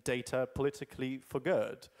using data politically for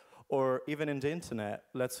good. Or even in the internet,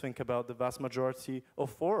 let's think about the vast majority of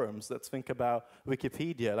forums. Let's think about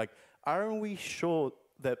Wikipedia. Aren't we sure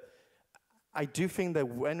that, I do think that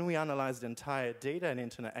when we analyze the entire data and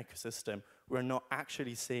internet ecosystem, we're not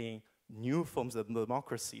actually seeing new forms of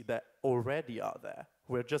democracy that already are there.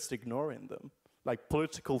 We're just ignoring them.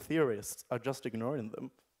 Political theorists are just ignoring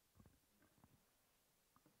them.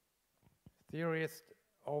 Theorists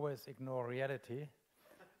always ignore reality.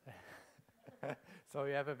 So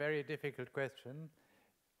you have a very difficult question.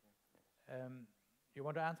 You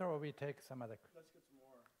want to answer, or we take some other? Let's get some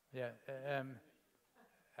more. Yeah.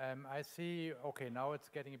 I see, okay, now it's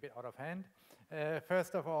getting a bit out of hand.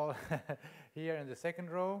 First of all, here in the second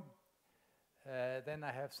row, then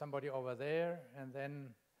I have somebody over there, and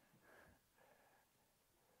then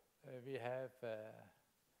we have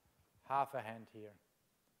half a hand here.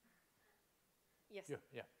 Yes.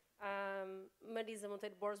 Yeah. Marisa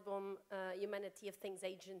Monteiro-Borsboom, Humanity of Things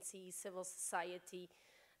Agency, Civil Society,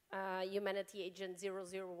 Humanity Agent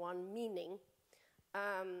 001, meaning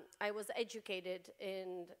I was educated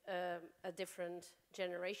in a different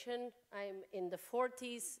generation. I'm in the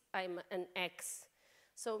 40s, I'm an X.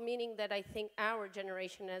 So meaning that I think our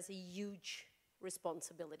generation has a huge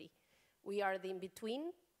responsibility. We are the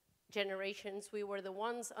in-between generations. We were the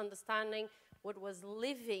ones understanding what was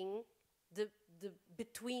living the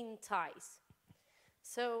between ties.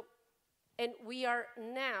 So, and we are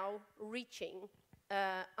now reaching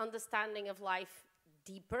understanding of life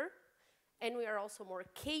deeper, and we are also more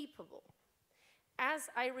capable. As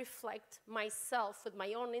I reflect myself with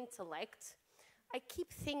my own intellect, I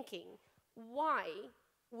keep thinking why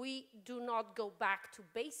we do not go back to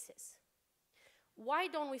basis. Why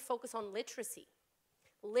don't we focus on literacy?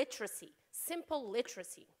 Literacy, simple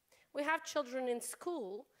literacy. We have children in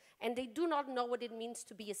school and they do not know what it means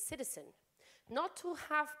to be a citizen. Not to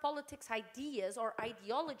have politics ideas or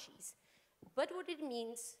ideologies, but what it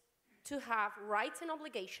means to have rights and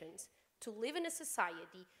obligations, to live in a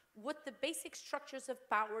society, what the basic structures of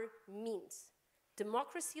power means.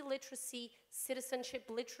 Democracy literacy, citizenship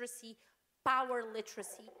literacy, power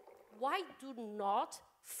literacy. Why do not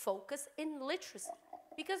focus in literacy?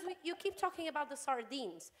 Because you keep talking about the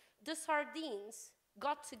sardines. The sardines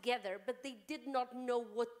got together, but they did not know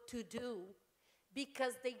what to do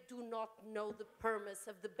because they do not know the premise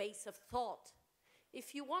of the base of thought.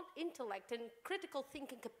 If you want intellect and critical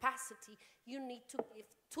thinking capacity, you need to give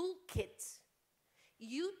toolkits.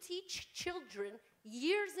 You teach children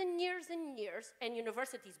years and years and years, and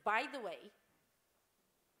universities, by the way,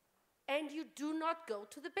 and you do not go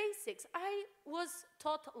to the basics. I was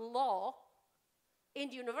taught law in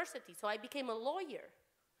the university, so I became a lawyer.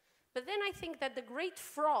 But then I think that the great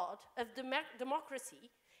fraud of democracy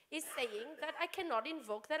is saying that I cannot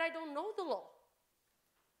invoke that I don't know the law.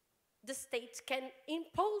 The state can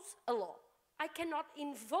impose a law. I cannot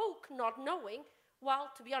invoke not knowing,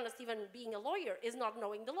 while, to be honest, even being a lawyer is not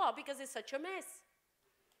knowing the law because it's such a mess.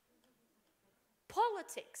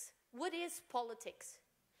 Politics. What is politics?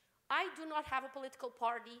 I do not have a political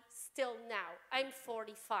party still now. I'm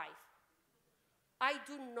 45. I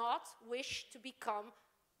do not wish to become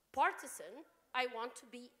partisan. I want to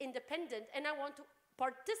be independent, and I want to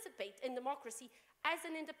participate in democracy as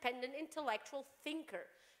an independent intellectual thinker.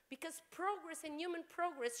 Because progress and human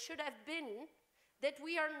progress should have been that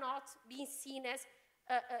we are not being seen as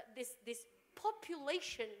this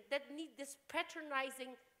population that need this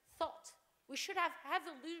patronizing thought. We should have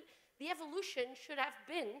the evolution should have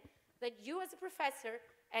been that you as a professor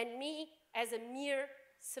and me as a mere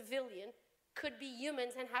civilian could be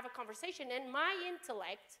humans and have a conversation, and my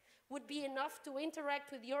intellect would be enough to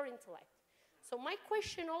interact with your intellect. So my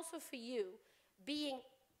question also for you, being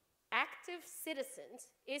active citizens,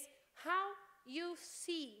 is how you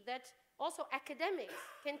see that also academics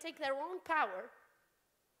can take their own power,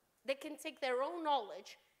 they can take their own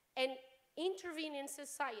knowledge and intervene in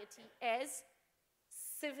society as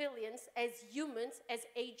civilians, as humans, as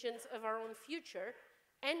agents of our own future,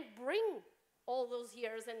 and bring all those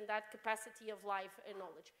years and that capacity of life and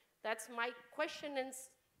knowledge. That's my question, and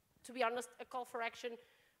to be honest, a call for action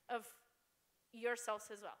of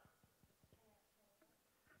yourselves as well.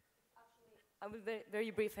 I will be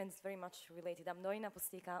very brief, and it's very much related. I'm Norina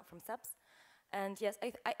Postika from CEPS. And yes,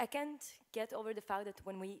 I can't get over the fact that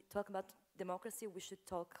when we talk about democracy, we should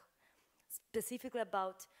talk specifically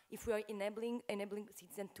about if we are enabling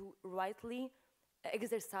citizens to rightly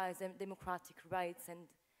exercise their democratic rights and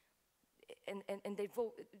they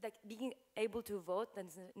vote, like being able to vote,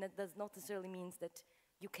 that does not necessarily mean that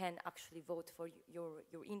you can actually vote for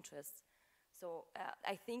your interests. So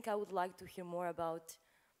I think I would like to hear more about,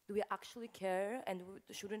 do we actually care, and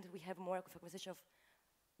shouldn't we have more of a conversation of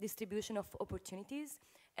distribution of opportunities?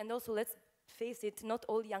 And also, let's face it, not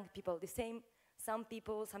all young people, some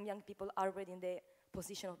young people are already in the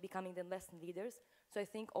position of becoming the lesson leaders. So I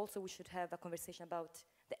think also we should have a conversation about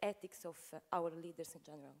the ethics of our leaders in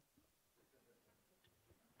general.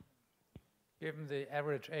 Given the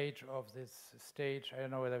average age of this stage, I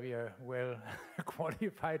don't know whether we are well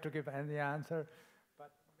qualified to give any answer,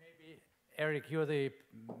 but maybe, Eric, you're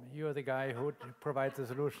the guy who provides the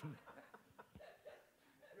solution.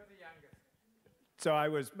 You're the youngest. So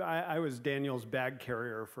I was Daniel's bag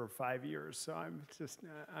carrier for 5 years, so I'm just,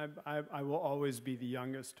 I will always be the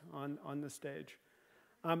youngest on the stage.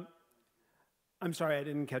 I'm sorry, I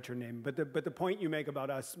didn't catch your name, but the point you make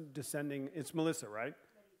about us descending, it's Melissa, right?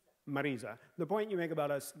 Marisa. The point you make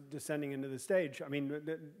about us descending into the stage, I mean,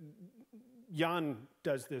 Jan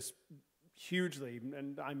does this hugely,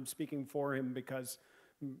 and I'm speaking for him because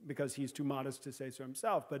he's too modest to say so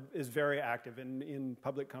himself, but is very active in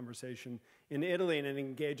public conversation in Italy and in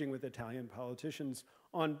engaging with Italian politicians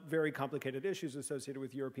on very complicated issues associated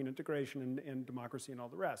with European integration and democracy and all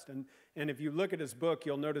the rest. And if you look at his book,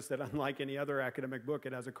 you'll notice that unlike any other academic book,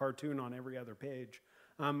 it has a cartoon on every other page.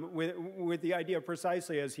 With the idea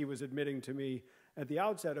precisely as he was admitting to me at the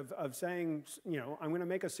outset of saying, you know, I'm going to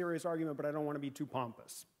make a serious argument, but I don't want to be too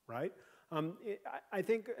pompous, right? I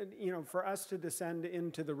think, you know, for us to descend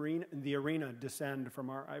into the arena, descend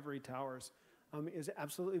from our ivory towers, is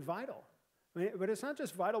absolutely vital. I mean, but it's not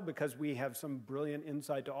just vital because we have some brilliant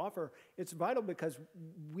insight to offer. It's vital because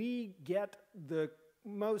we get the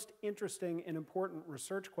most interesting and important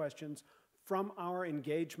research questions from our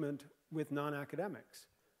engagement with non-academics.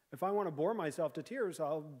 If I want to bore myself to tears,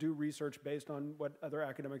 I'll do research based on what other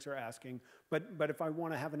academics are asking. But if I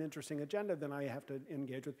want to have an interesting agenda, then I have to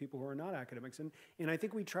engage with people who are not academics. And I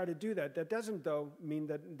think we try to do that. That doesn't, though, mean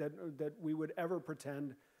that we would ever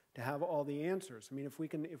pretend to have all the answers. I mean, if we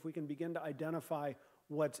can begin to identify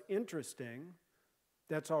what's interesting,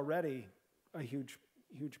 that's already a huge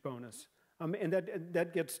bonus. And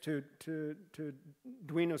that gets to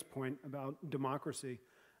Duina's point about democracy.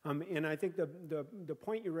 And I think the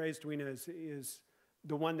point you raised, Duina, is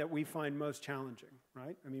the one that we find most challenging,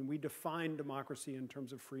 right? I mean, we define democracy in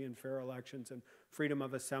terms of free and fair elections and freedom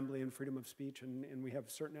of assembly and freedom of speech, and we have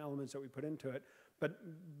certain elements that we put into it.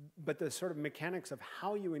 But the sort of mechanics of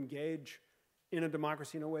how you engage in a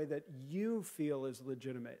democracy in a way that you feel is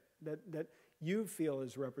legitimate, that you feel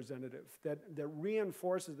is representative, that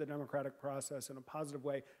reinforces the democratic process in a positive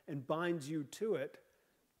way and binds you to it,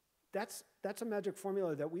 that's a magic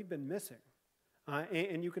formula that we've been missing.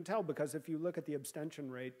 And you can tell because if you look at the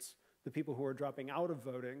abstention rates, the people who are dropping out of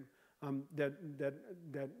voting, that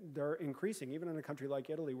they're increasing. Even in a country like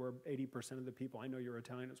Italy where 80% of the people, I know you're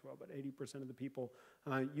Italian as well, but 80% of the people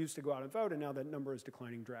used to go out and vote, and now that number is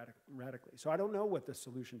declining radically. So I don't know what the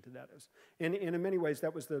solution to that is. And in many ways,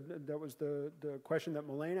 that was the question that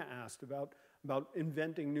Milena asked about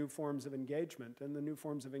inventing new forms of engagement. And the new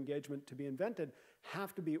forms of engagement to be invented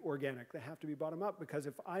have to be organic. They have to be bottom up, because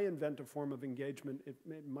if I invent a form of engagement, it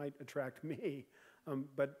might attract me,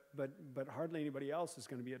 but hardly anybody else is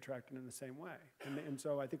going to be attracted in the same way. And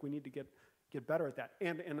so I think we need to get better at that.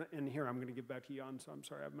 And here, I'm going to give back to Jan, so I'm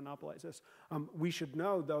sorry I've monopolized this. We should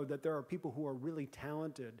know, though, that there are people who are really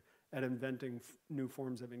talented at inventing new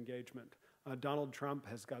forms of engagement. Donald Trump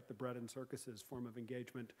has got the bread and circuses form of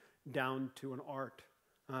engagement down to an art,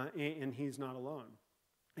 and he's not alone.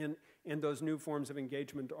 And those new forms of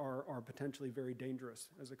engagement are potentially very dangerous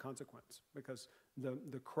as a consequence, because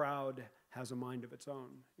the crowd has a mind of its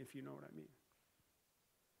own, if you know what I mean.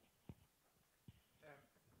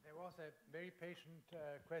 There was a very patient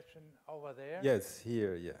question over there. Yes,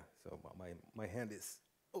 here, yeah. So my hand is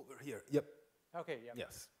over here. Yep. Okay, yeah.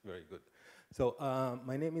 Yes, very good. So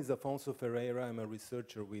my name is Afonso Ferreira. I'm a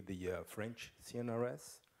researcher with the French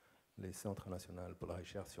CNRS, les Centres Nationaux pour la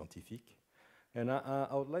Recherche Scientifique. And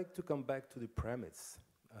I would like to come back to the premise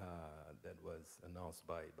that was announced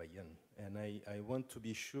by Jan. And I want to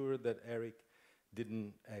be sure that Eric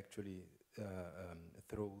didn't actually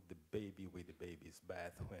throw the baby with the baby's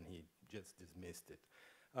bath when he just dismissed it.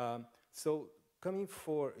 So coming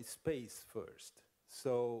for space first.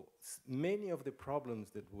 So many of the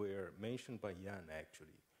problems that were mentioned by Jan,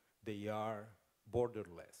 actually, they are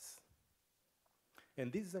borderless. And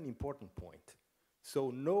this is an important point. So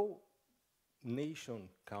no nation,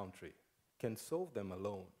 country can solve them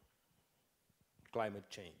alone. Climate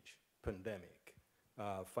change, pandemic,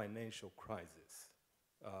 financial crisis,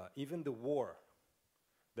 even the war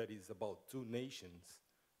that is about two nations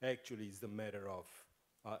actually is a matter of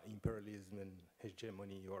imperialism and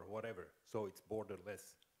hegemony or whatever. So it's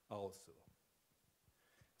borderless also.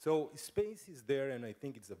 So space is there, and I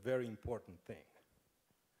think it's a very important thing.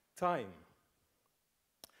 Time.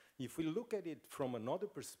 If we look at it from another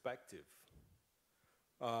perspective,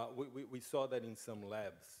 we saw that in some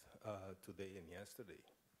labs today and yesterday.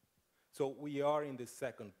 So we are in the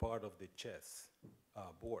second part of the chess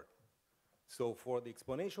board. So for the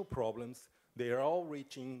exponential problems, they are all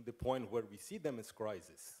reaching the point where we see them as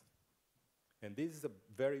crises. And this is a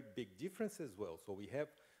very big difference as well. So we have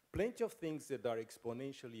plenty of things that are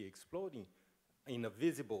exponentially exploding in a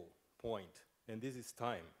visible point, and this is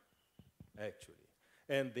time, actually.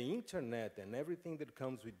 And the internet and everything that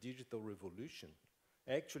comes with digital revolution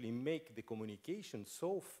actually make the communication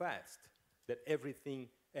so fast that everything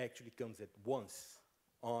actually comes at once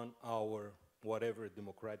on our whatever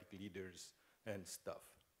democratic leaders and stuff.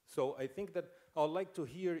 So I think that I'd like to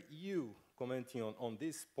hear you commenting on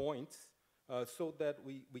these points so that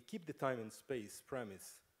we keep the time and space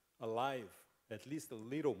premise alive at least a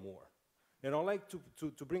little more. And I'd like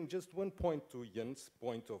to bring just one point to Jan's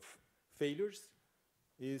point of failures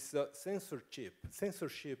is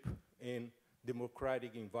censorship in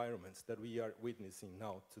democratic environments that we are witnessing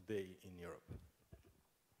now today in Europe.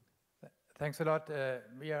 Thanks a lot.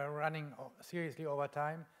 We are running seriously over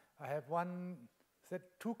time. I have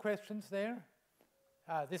two questions there.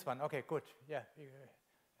 This one, okay, good, yeah.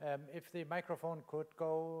 If the microphone could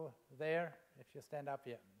go there, if you stand up,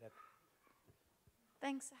 yeah.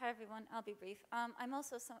 Thanks, hi everyone, I'll be brief. I'm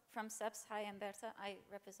also from CEPS, hi, I'm Berta, I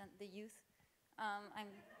represent the youth.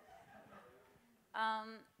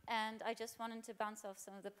 And I just wanted to bounce off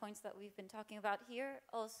some of the points that we've been talking about here,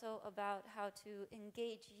 also about how to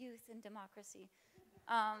engage youth in democracy.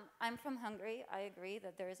 I'm from Hungary. I agree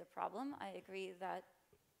that there is a problem. I agree that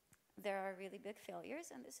there are really big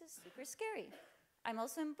failures, and this is super scary. I'm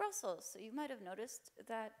also in Brussels, so you might have noticed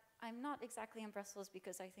that I'm not exactly in Brussels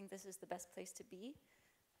because I think this is the best place to be.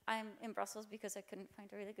 I'm in Brussels because I couldn't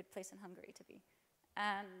find a really good place in Hungary to be.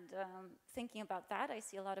 And thinking about that, I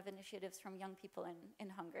see a lot of initiatives from young people in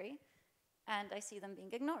Hungary, and I see them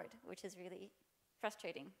being ignored, which is really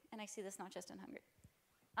frustrating. And I see this not just in Hungary.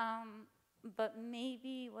 But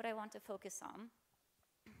maybe what I want to focus on,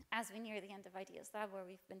 as we near the end of Ideas Lab, where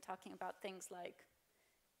we've been talking about things like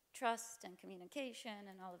trust and communication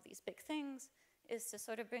and all of these big things, is to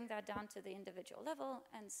sort of bring that down to the individual level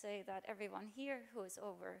and say that everyone here who is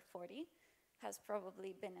over 40 has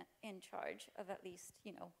probably been in charge of at least,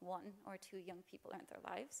 one or two young people in their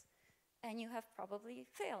lives. And you have probably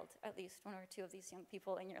failed at least one or two of these young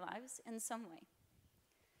people in your lives in some way.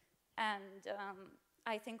 And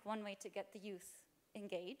I think one way to get the youth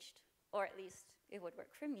engaged, or at least it would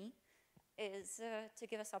work for me, is to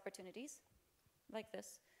give us opportunities like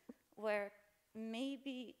this, where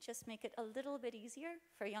maybe just make it a little bit easier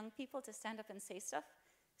for young people to stand up and say stuff,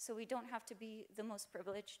 so we don't have to be the most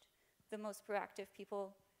privileged, the most proactive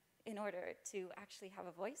people in order to actually have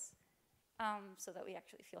a voice, so that we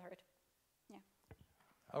actually feel heard. Yeah.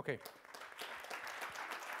 Okay.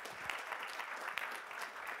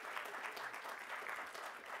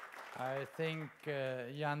 I think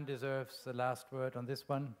Jan deserves the last word on this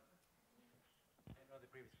one.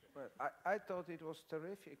 Well, I thought it was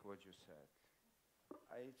terrific what you said.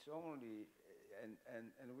 It's only,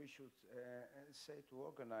 and we should say to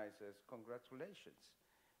organizers, congratulations,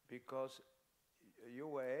 because you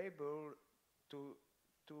were able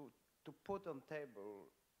to put on table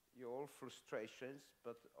your frustrations,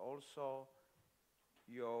 but also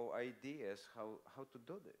your ideas how to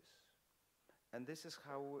do this. And this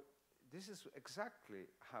is exactly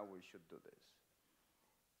how we should do this.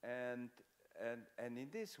 And in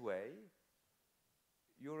this way,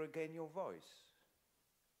 you regain your voice.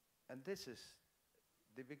 And this is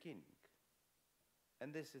the beginning.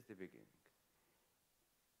 And this is the beginning.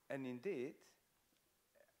 And indeed,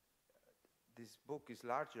 this book is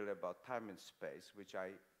largely about time and space, which I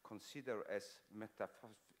consider as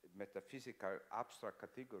metaphysical abstract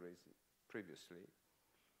categories previously.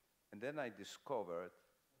 And then I discovered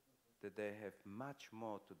that they have much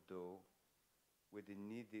more to do with the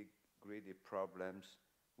nitty-gritty problems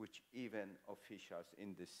which even officials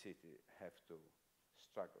in the city have to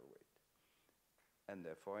struggle with. And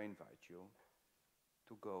therefore I invite you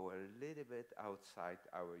to go a little bit outside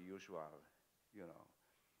our usual,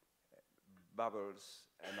 bubbles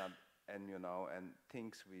and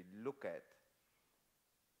things we look at,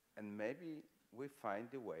 and maybe we find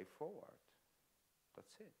the way forward.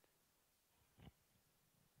 That's it.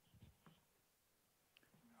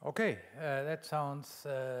 Okay, that sounds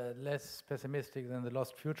less pessimistic than the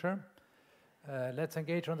lost future. Let's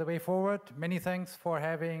engage on the way forward. Many thanks for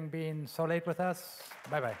having been so late with us.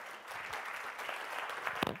 Bye-bye.